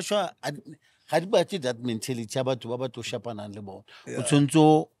 So di bošwa ga di batle that mentality ya batho ba batho shapanang le bona. O tshwantse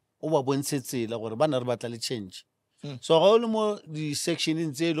o ba bontshe tsela gore ba na re batla le change. So ga o le mo di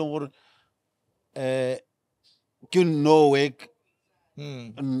sectioneng tse e leng gore ke no work,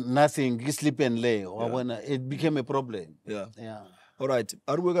 nothing, you sleep and lay. It became a problem. All right.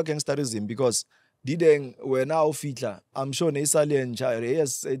 Are we working gangsterism? Because Dideng, we're now fitla. I'm sure Nesali and Chire,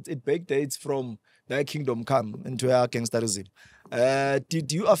 yes, it backdates from their kingdom come into our gangsterism.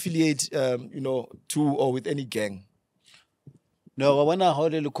 Did you affiliate, to or with any gang? No, I want to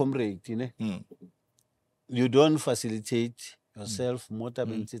hold a comrade. You don't facilitate yourself more than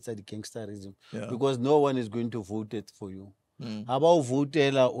the gangsterism because no one is going to vote it for you. How about vote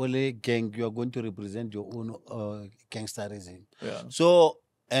only gang? You are going to represent your own gangsterism. So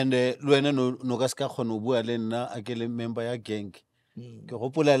and Luena no gaska khono bua le nna a ke le member ya gang. Ke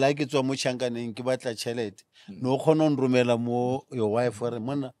gopola la ke tswa mo tšhankaneng ke batla tšhelete. No khono nromela mo your wife gore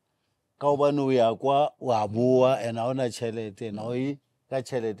mona ka obane o ya kwa wa bua and a ona tšhelete na o ka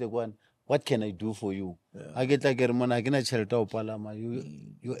tšhelete kwana. What can I do for you? A ke tla ke re mona ke na tšhelete o palama.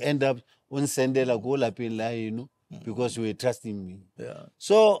 You end up on sendela go lapeng la eno because you were trusting me.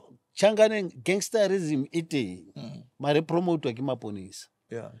 So tšhankaneng gangsterism ite mare promote ke maponesa.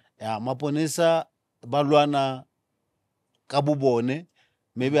 Maponesa balwana ka bobone,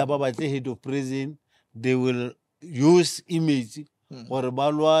 maybe ba batle head of prison, they will use image gore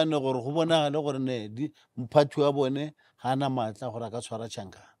balwane gore go bonagale gore ne di mphathi wa bone hana matla gore ka tshwara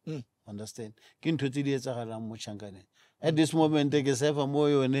tšhankana. Understand? Ke ntho tse di etsagalang mo tšhankaneng. At this moment ke sefa mo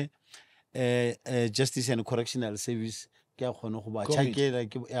yone Justice and Correctional Service ke a kgone go ba tšhakela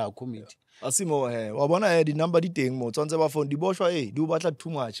ke committee. Asimo wa bona di number di teng mo tsantse ba phone di boshwa di o batla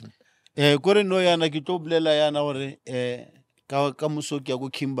too much. Kore no yana ke tlo bolela yana gore ka moso ke ya go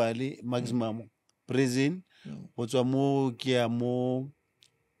Kimberley maximum prison go tswa mo ke ya mo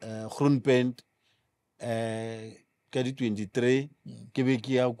Groenpunt ka di 23 ke be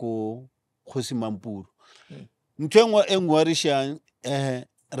ke ya go Kgosimampuru. Ntwe engwe re shang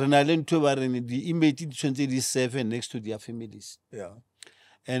re na le ntwe ba rene di inmate di tshwantse di serve next to their families.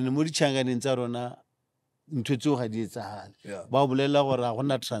 And mo ditšhankaneng tsa rona ntho tseo ga di etsagale. Ba bolela gore ga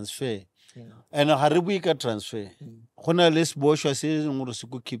gona transfer. And ga re bue ka transfer. Go na le sebošwa se leng gore se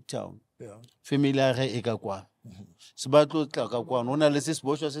ko Cape Town. Family ya ge e ka kwa. se ba tlo tla ka kwano ona le se se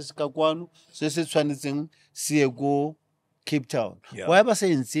boshwa se se ka kwano se se tshwanetseng se ye go Cape Town why ba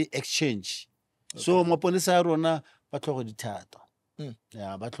se ntse exchange so maponesa a rona ba tlogo dithata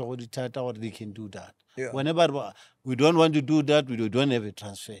yeah ba tlogo dithata gore they can do that whenever we don't want to do that we don't have a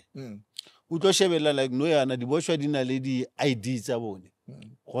transfer o tlo shebela like no yana di boshwa di na le di ID tsa bone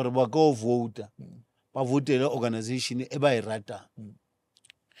gore ba go vote ba votele organization e ba e rata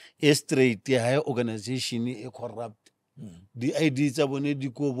e straight ya high organization e corrupt di ID tsa bone di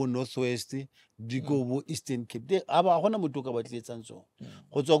go bo Northwest di go bo Eastern Cape aba gona motho ka batletsang tsone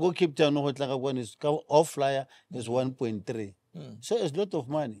go tswa go Cape Town go tla ka kwane ka off flyer is 1.3 so it's a lot of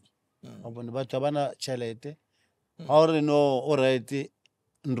money abone batho bana chelete ha o re no o right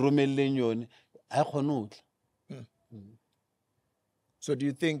nromelleng yone a khonotla. So do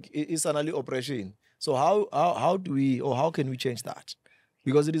you think it's an early operation? So how do we, or how can we change that?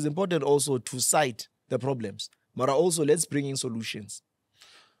 Because it is important also to cite the problems, but also let's bring in solutions.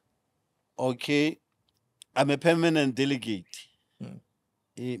 Okay, I'm a permanent delegate.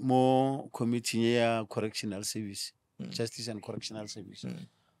 More committee correctional service, justice and correctional service.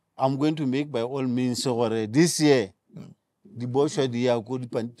 I'm going to make by all means so this year the boshwa di ya go di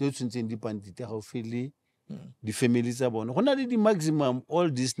pandite how feel the families are born. Honali the maximum all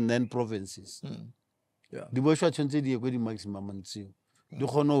these 9 provinces. The boshwa tshwantse di go di maximum ntse. Di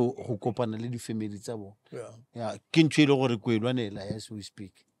khono go kopana le di families tsa bona. Yeah, ke ntwe ile gore kwelwanela as we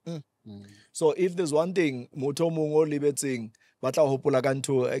speak. So if there's one thing motho mong o lebetseng batla hopola ka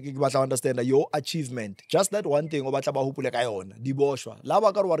ntho ke batla understand your achievement, just that one thing o batla ba hopole ka yona di boshwa la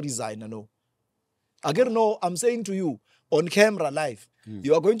ba ka re wa resign no again. No, I'm saying to you on camera live,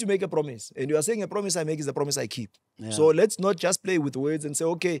 you are going to make a promise and you are saying a promise I make is a promise I keep. So let's not just play with words and say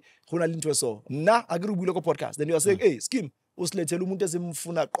okay khona le ntwe so nna agri bule ko podcast then you are saying hey Skeem usilethela umuntu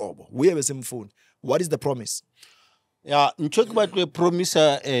esimfuna qobo uye besimfuna. What is the promise? Yeah, ntho ke batlo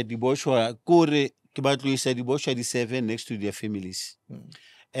promise di boshwa kore ke batlo isa di boshwa di 7 next to their families.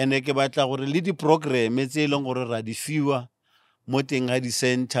 And ke batla gore le di program tse leng gore ra di fiwa mo teng ga di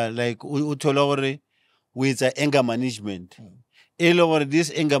center like o thola gore we etsa anger management. E le gore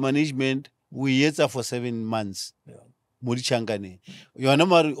this anger management we etsa for 7 months. Mo di chankane. Yona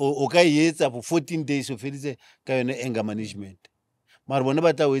mara o ka etsa for 14 days o feditse ka yona anger management. Mara bona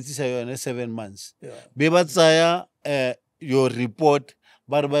batla o etsisa yona 7 months. Be ba tsaya your report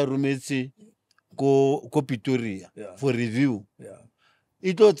ba re ba rometse go Pretoria for review.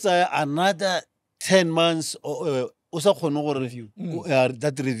 It will tsaya another 10 months o sa khono go review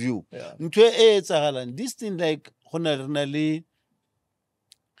that review. Ntwe e tsagalang this thing like gona rena le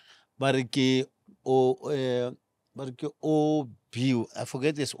bareke OB, I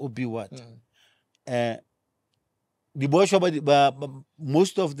forget this OB what. The boshwa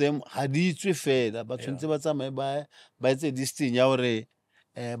most of them had it fela but tshwantse ba tsamaye ba etse this thing ya gore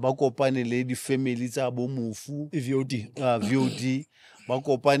ba kopane le di family tsa bo mofu VOD ba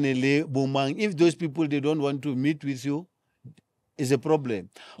kopane le bo mang. If those people they don't want to meet with you is a problem.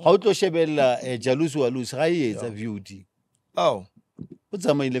 How to shebella Julius walus ga etsa VOD o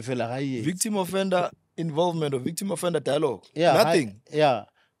tsamaile fela ga etsa victim offender involvement or victim offender dialogue nothing ga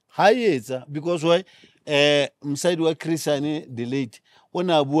etsa because why mside wa Christian the late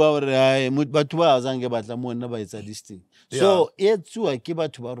ona bua gore batho ba zange batla monna ba etsa this thing so etsuwa ke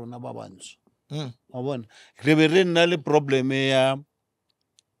batho ba rona ba bantsho wa bona re be re nna le problem ya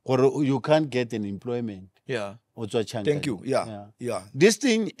gore you can't get an employment o tswa changa. Thank you. This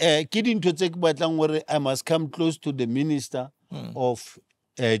thing ke dintho tse ke batlang gore I must come close to the minister of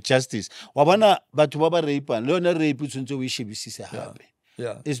justice wa bona batho ba ba rape le yona rape tshwantse o shebisise hape.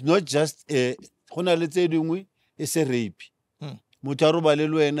 It's not just gona le tse dingwe e se rape motho a roba le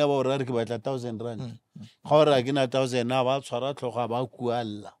wena ba o ra re ke batla 1,000 rand ga o ra ke na 1,000 na ba tshwara tlhoga ba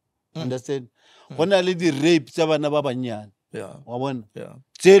kualla. Understand gona le di rape tsa bana ba banyane wa bona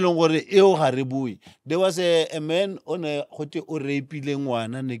tse leng gore eo ga re bue. There was a man on a gote o rapeile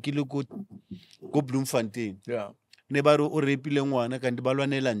ngwana ne ke le go Bloemfontein ne ba re o rapeile ngwana ka ndi ba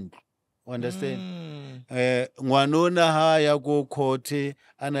lwanela ntlo. Understand ngwana ona ha ya go court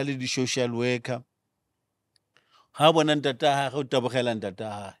ana le di social worker ha bona ntata ha go tabogela ntata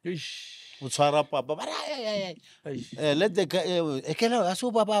ha o tshwara papa ba let the ekela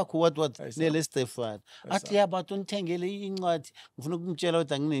aso baba ko what ne le Stefan athi ya batho nthengele incwadi ngifuna ukumtshela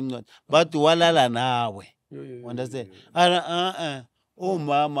ukuthi anginencwadi but walala nawe. Understand o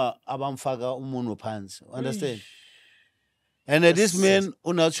mama abamfaka umuntu phansi. Understand and this man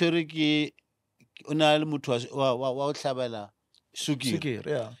una tshwere ke una le motho wa o tlhabela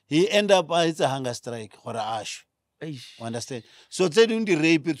sukiri. He end up it's a hunger strike gore asho Understand? So tse dingwe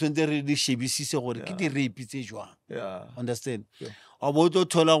di-rape tshwanetse re di shebisise gore ke di-rape tse jwang. Yeah. Understand? Sure. A bo tlo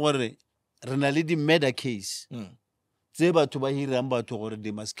thola gore re na le di-murder case tse batho ba hirang batho gore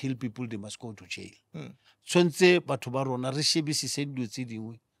they must kill people, they must go to jail. Tshwanetse batho ba rona re shebisise dilo tse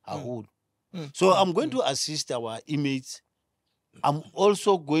dingwe haholo. So I'm going to assist our inmates. I'm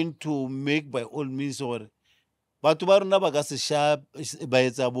also going to make by all means gore batho ba rona ba ka se sha ba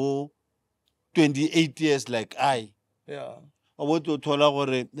etsa bo 28 years like I. Yeah. A bo tlo thola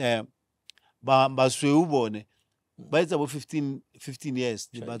gore ba sweu bone ba etsa bo 15 years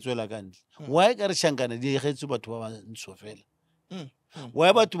ba tswela ka ntle. Why ka re shankana di getso batho ba ntsho fela?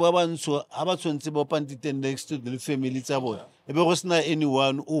 Why batho ba ba ntsho ha ba tshwantse ba pantite next to the family tsa bona? E be go sena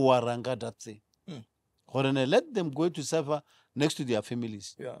anyone o warang ka that thing. Gore let them go to suffer next to their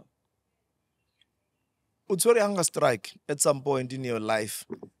families. Yeah. It's very hunger strike at some point in your life.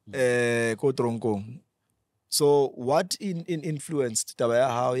 Ko Tronkong. So what influenced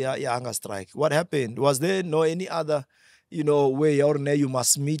how hunger strike? What happened? Was there no any other, way or you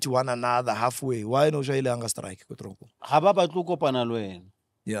must meet one another halfway? Why no hunger strike ko Tronkong? Ha ba batlo kopana le wena.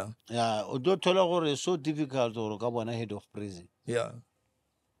 Yeah. Yeah, o do thola gore it's so difficult gore ka bona head of prison. Yeah.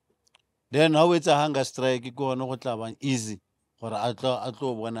 Then how it's a hunger strike go no go tla ba easy gore a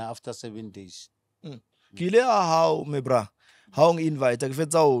tlo bona after 7 days. Kile how me bra how invite ke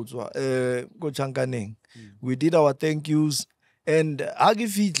fetsa o tswa go Chankaneng. We did our thank yous and ha ke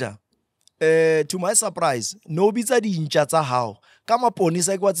fitla to my surprise no bitsa dintja tsa hao ka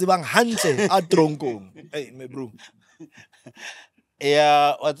maponisa ke wa tsebang hantle a Tronkong. Hey me bro.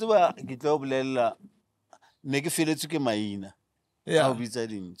 Yeah, wa tseba ke tlo bolela ne ke feletswe ke maina. Yeah. How bitsa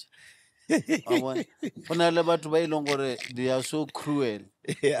dintja. Bona le batho ba ileng gore they are so cruel.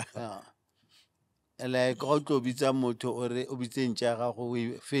 Yeah. Like go tlo bitsa motho ore o bitse ntja ga go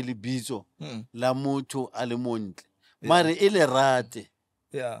fele bitso la motho a le montle. Mare e le rate.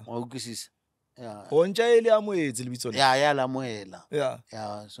 Yeah. Wa utlwisisa. Yeah. O ntja ele a moetse le bitso le. Ya la moela. Yeah.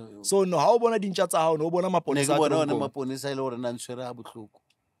 Yeah, so no ha o bona dintja tsa hao no o bona maponisa a a Tronkong. Tronkong. Maponisa ile gore na ntshwere a botlhoko.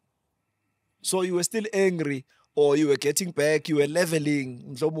 So you were still angry or you were getting back, you were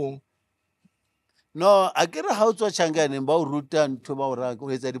leveling mhlomong. No, a ke re ha o tswa Chankaneng ba o ruta ntho ba o ra go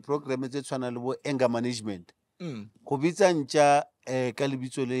etsa di-program tse tshwana le bo anger management. Go bitsa ntja ka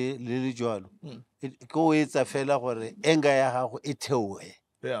lebitso le jwalo. Ke o etsa fela gore anger ya gago e theohe.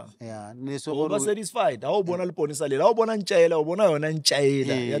 Yeah. Yeah, ne so O ba satisfied. Ha o bona le ponisa le. Ha o bona ntjaela, o bona yona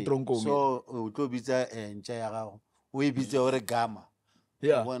ntjaela ya Tronkong. So o tlo bitsa ntja ya gago. O e bitse ore Gama.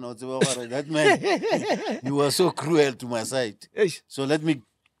 Yeah. Bona o tseba gore that man you were so cruel to my side. So let me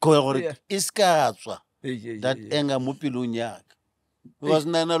go gore iska tswa. That anger mo pelong ya ka. Because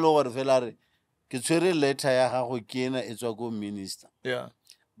nana lo gore fela re ke tshwere letter ya gago ke ena e tswa go minister. Yeah.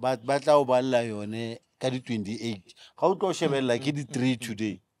 But ba tla o balla yone ka di 28. Ga o tlo shebella ke di 3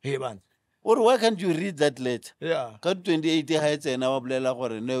 today. Hey man. Or why can't you read that letter? Yeah. Ka 28 ga e tsena ba bolela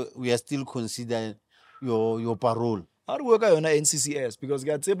gore no, we are still considering your parole. How do we work on NCCS? Because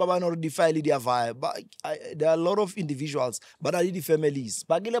get say baba no defile their vibe. But there are a lot of individuals, but are the families.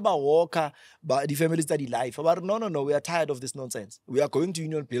 Bagile ba walker, but the families that life. But no, we are tired of this nonsense. We are going to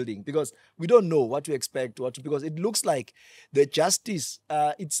union building because we don't know what to expect. Because it looks like the justice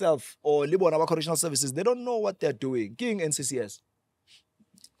itself or Libon correctional services, they don't know what they're doing. King NCCS.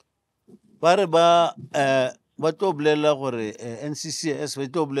 Bare ba tlo bolela gore NCCS ba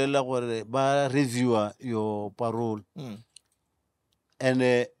tlo bolela gore ba reviewer your parole. And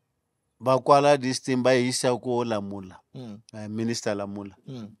ba kwala this thing ba isa ko Lamula. Minister Lamula.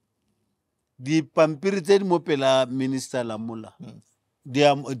 Di pampiri tse di mo pela Minister Lamula.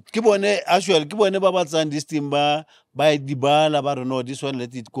 Ke bone actually ke bone ba tsang this thing ba di bala ba re no this one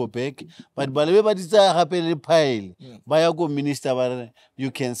let it go back, but ba le ba di tsa gape le pile ba ya go minister ba re you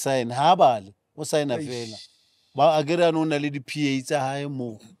can sign ha bale o sign a fela ba agera no na le di PA tsa hae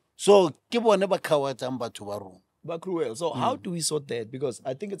mo. So ke bone ba khawatsang batho ba rona ba cruel. So how do we sort that? Because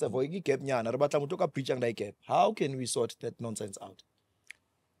I think it's a voigi gap nyana re batla motho ka preaching like gap. How can we sort that nonsense out?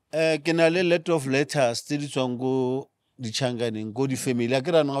 Ke na le letter of letters tse di tswang go di Chankaneng go di family a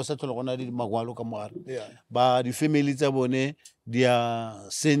ke rana ga o sa tlhola gona le magwalo ka mogare. Yeah. Ba di family tsa bone they are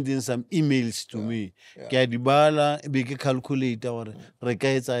sending some emails to me. Ke a di bala be ke calculate gore re ka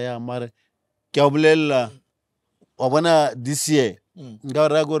etsa ya mare ke a bolela wa bona this year nka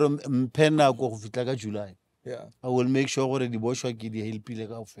ra gore mpena go fitla ka July. Yeah. I will make sure gore di boshwa ke di helpile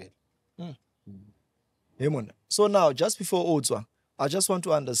ka ofela. So now just before Otswa, I just want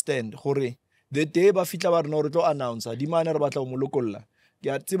to understand gore the day ba fitla ba rena re tlo announce di mane re batla mo lokolla ke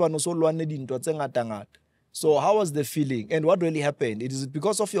a tseba no so lwane dintwa tse ngata. So how was the feeling and what really happened? Is it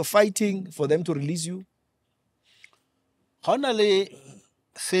because of your fighting for them to release you? Hona le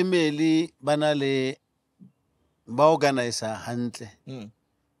family banale ba organize hantle.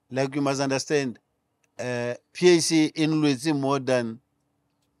 Like you must understand, PAC in more than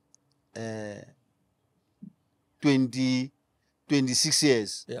 26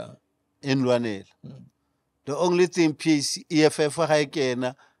 years Yeah. in Lwanel. The only thing PAC EFF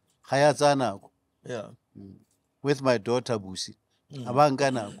Yeah. with my daughter Busi.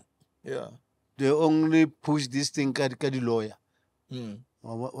 Abanga Yeah. they only push this thing kadi lawyer.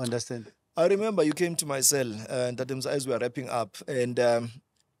 Understand? I remember you came to my cell and as we were wrapping up, and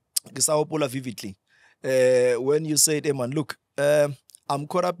Gisawapula vividly. When you said, hey man, look, I'm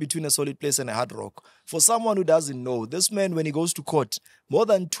caught up between a solid place and a hard rock. For someone who doesn't know, this man, when he goes to court, more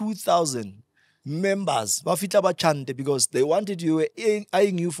than 2,000 members, because they wanted you,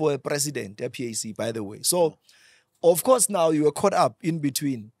 eyeing you for a president, a PAC, by the way. So, of course, now you were caught up in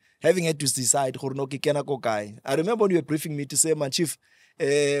between, having had to decide. I remember when you were briefing me to say, man, chief,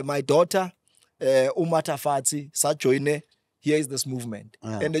 my daughter, Umata Fatsi, sa joine, here is this movement.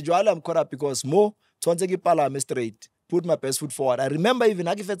 And the Joala I'm caught up because more, Twanseki Pala straight, put my best foot forward. I remember even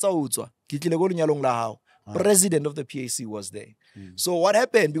Akifetsa Utswa, president of the PAC was there. So what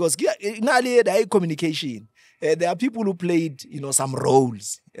happened? Because in early communication, there are people who played, some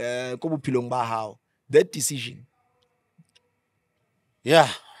roles. That decision. Yeah.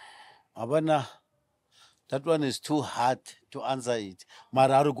 Abana, that one is too hard to answer it.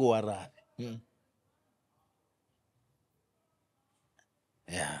 Mararu Guara.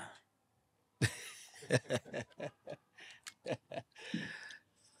 Yeah.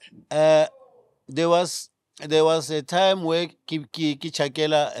 There was a time where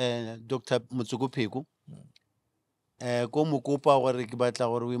Kichakela Dr. Mutsukupiku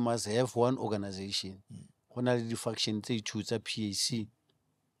we must have one organization. One of the factions they choose a PAC.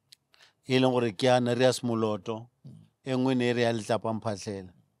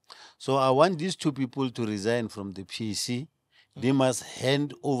 So I want these two people to resign from the PAC. They must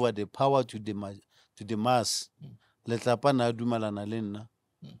hand over the power to the mass.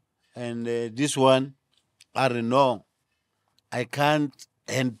 And this one, I don't know. I can't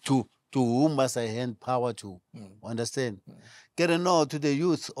hand to whom must I hand power to? Understand? Get a no to the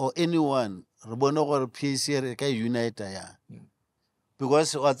youth or anyone. PAC unite.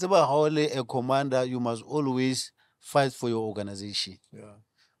 Because whatever holy a commander, you must always fight for your organization.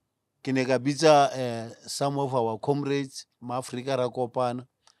 Kinegabita some of our comrades, Mafrika Rakopana,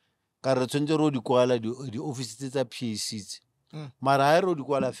 Karatunjero di Kuala, the offices of PACs. Marairo di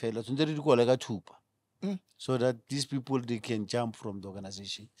Kuala Fela, Tunjeri di Kuala Tupa. So that these people they can jump from the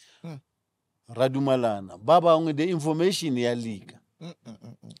organization. Radumalana. Baba only the information ya league.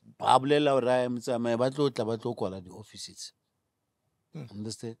 Ablela Raya Motsamai batlo Kuala the offices.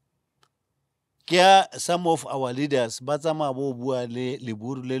 Understand? Kia some of our leaders, Batsama Bobua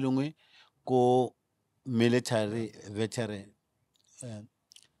Libur Lelungi, go military veteran,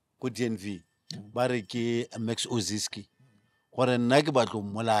 go DNV, Bariki Max Oziski, or a Nagbato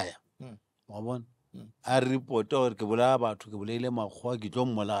Molaya. I report or Kabulaba to Kabulele Mahwagi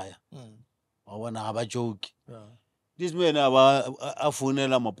Jom Molaya. I want to have a joke. This man a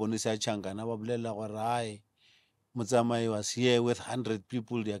funela Maponisa Changa, Nabablela or I. Motsamai was here with 100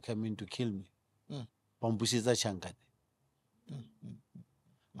 people, they are coming to kill me. Pambushiza Shankani.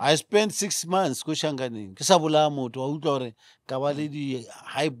 I spent 6 months go Shankani. Kisabula moto, Utore, Kavalidi,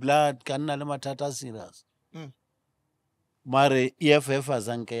 high blood, Kanala Matata Siras. Mare EFF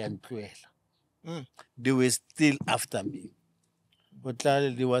Azanke and Puela. They were still after me. But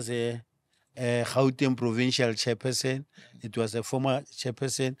there was a Gauteng provincial chairperson. It was a former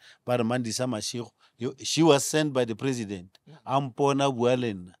chairperson, Baramandisa Mashiro. She was sent by the president. Ampona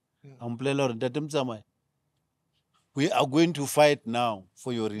Bualen. Amplela Datemzamai. We are going to fight now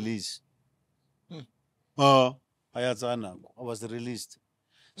for your release. I was released.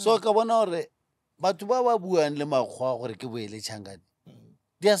 So Kabanore, but Baba Buan Lema Changani.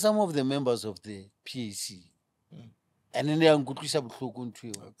 They are some of the members of the PAC. And then they are good to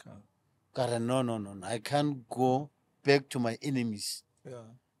no. I can't go back to my enemies.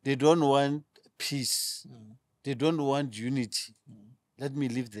 They don't want peace. They don't want unity. Let me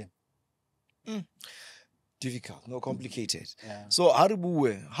leave them. Difficult, no complicated. So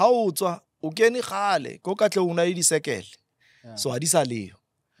Haribuwe, how ukeni khale ko katle una le disekele. So hadisa leo.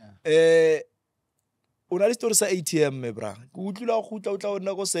 Una le story sa ATM me bra. Ku utlula go tla o tla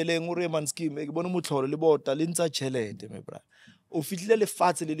ona go seleng o re man scheme ke bona motlholo le bota le ntsa chelete me bra. O fitlile le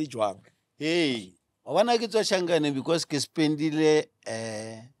fatshe le le jwang. Hey, I want to get to Shangane because I spendile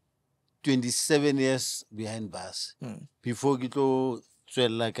 27 years behind bars. Before I get to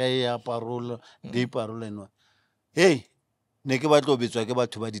like I parole, de parole no. Hey, ne ke batlo betswa ke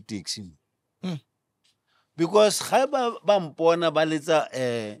batho ba di-taxi because ga ba mpona ba letsa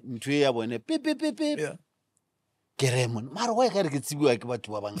ntho ya bone pip Yeah. ke re mona mara wa ka re ke tsibiwa ke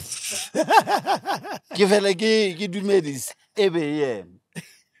batho ba bang ke fela ke dumedisa ebe yena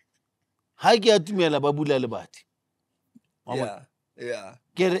ha ke atumela ba bula le batho Yeah.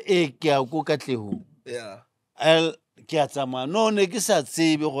 ke re ke a go katlehong Yeah. ke a tsamaya no ne ke sa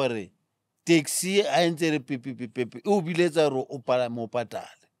tsebe gore taxi a entse re pipi o biletsa re o pala mo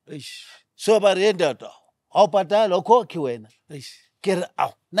patale so ba re ndata ha o patala o khokhe wena ke re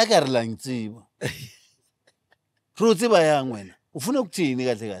au na ka re la ntsiba ro tseba yang wena o funa ukuthini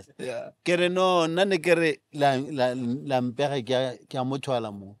kahle kahle Yeah. ke re no nna ne ke re la mpega ke a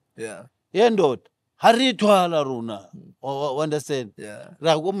mothwala mo Yeah. ndoda ha re thwala rona understand Yeah.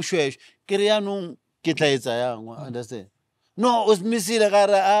 ra go mshweshwe ke re yanong ke tla etsa yang understand no o smisile ga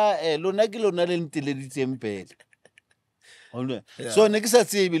re lona ke lona le nteleditseng pele so ne ke sa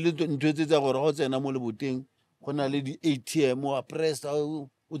tsebe le ntho tse tsa gore go tsena mo le boteng go na le di-ATM wa press o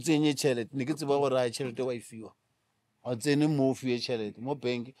tsenye tšhelete ne ke tseba gore a tšhelete wa e fiwa a tsene mo o fiwe tšhelete mo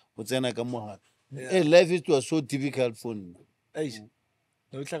bank o tsena ka mogala life it was so difficult for nna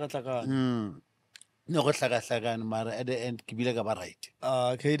ne go hlakahlakane mara at the end ke bile ka ba right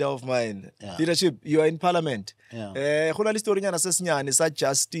Cater of mine. Leadership, you are in parliament. Go na le story nyana se senyane sa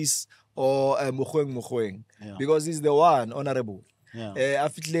justice or Mogoeng because he's the one honorable. A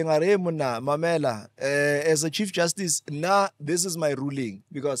fitleng a re monna mamela as a chief justice this is my ruling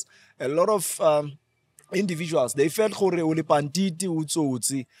because a lot of individuals they felt gore o le pantiti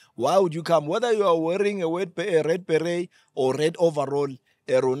utsotsi. Why would you come whether you are wearing a red beret or red overall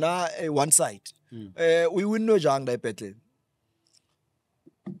rona one side we win no jang da petle.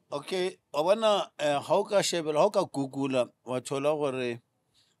 Okay, wa bona ha o ka shebela ha o ka google wa thola gore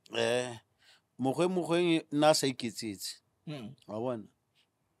Mogoeng na sa iketsetse wa bona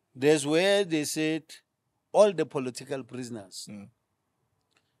there's where they said all the political prisoners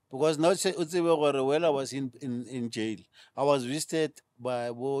because now when I was in jail I was visited by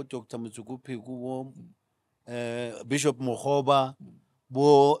Dr. Mutsukupi, Bishop Mogoba,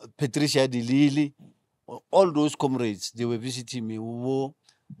 Patricia Dilili, all those comrades they were visiting me,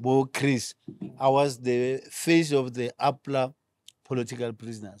 Bo Chris. I was the face of the APLA political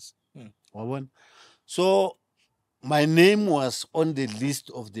prisoners. So my name was on the list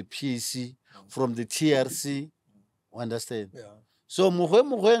of the PAC from the TRC. Understand? So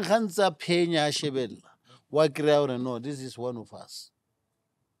Mogoeng Khanza Penya Shebel, what no, this is one of us.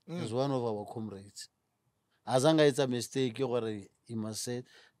 It's one of our comrades. Azanga it's a mistake, he must say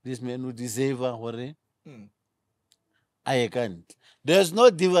this man who deserve I can't. There's no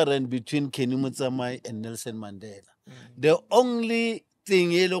difference between Kenny Motsamai and Nelson Mandela. The only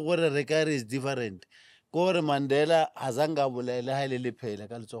thing is different. Gore Mandela Azanga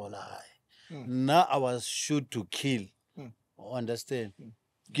now I was shoot to kill. Understand?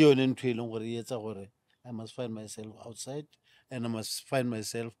 I must find myself outside and I must find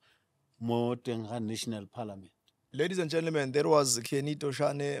myself more national parliament. Ladies and gentlemen, there was Kenny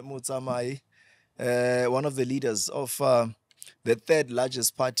Toshane Motsamai, one of the leaders of the third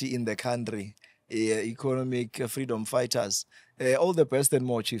largest party in the country, economic freedom fighters. All the best and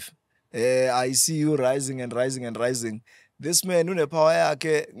more, Chief. I see you rising and rising and rising. This man power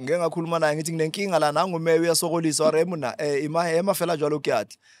yakhe ngengakhuluma naye ngithi nginenkinga la nangumeya uyasokolisa ore mna ema fela jwalo ke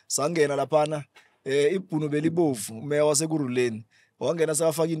athi sangena laphana ibhunu belibovu umeya wasekuruleni wangena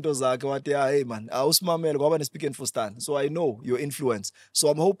sakafaka into zakhe wathi hey man awusimamele ngoba ne-speaking for stand so I know your influence so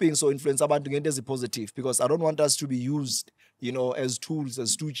I'm hoping so influence abantu ngento ezipositive because I don't want us to be used as tools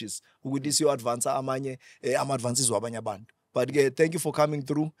as stooges ukuthi siyo advance amanye ama-advances wabanye abantu but thank you for coming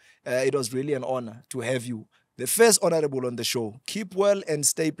through. It was really an honor to have you, the first honorable on the show. Keep well and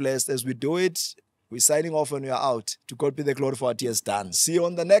stay blessed as we do it. We're signing off and we are out. To God be the glory for what he has done. See you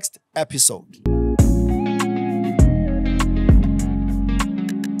on the next episode.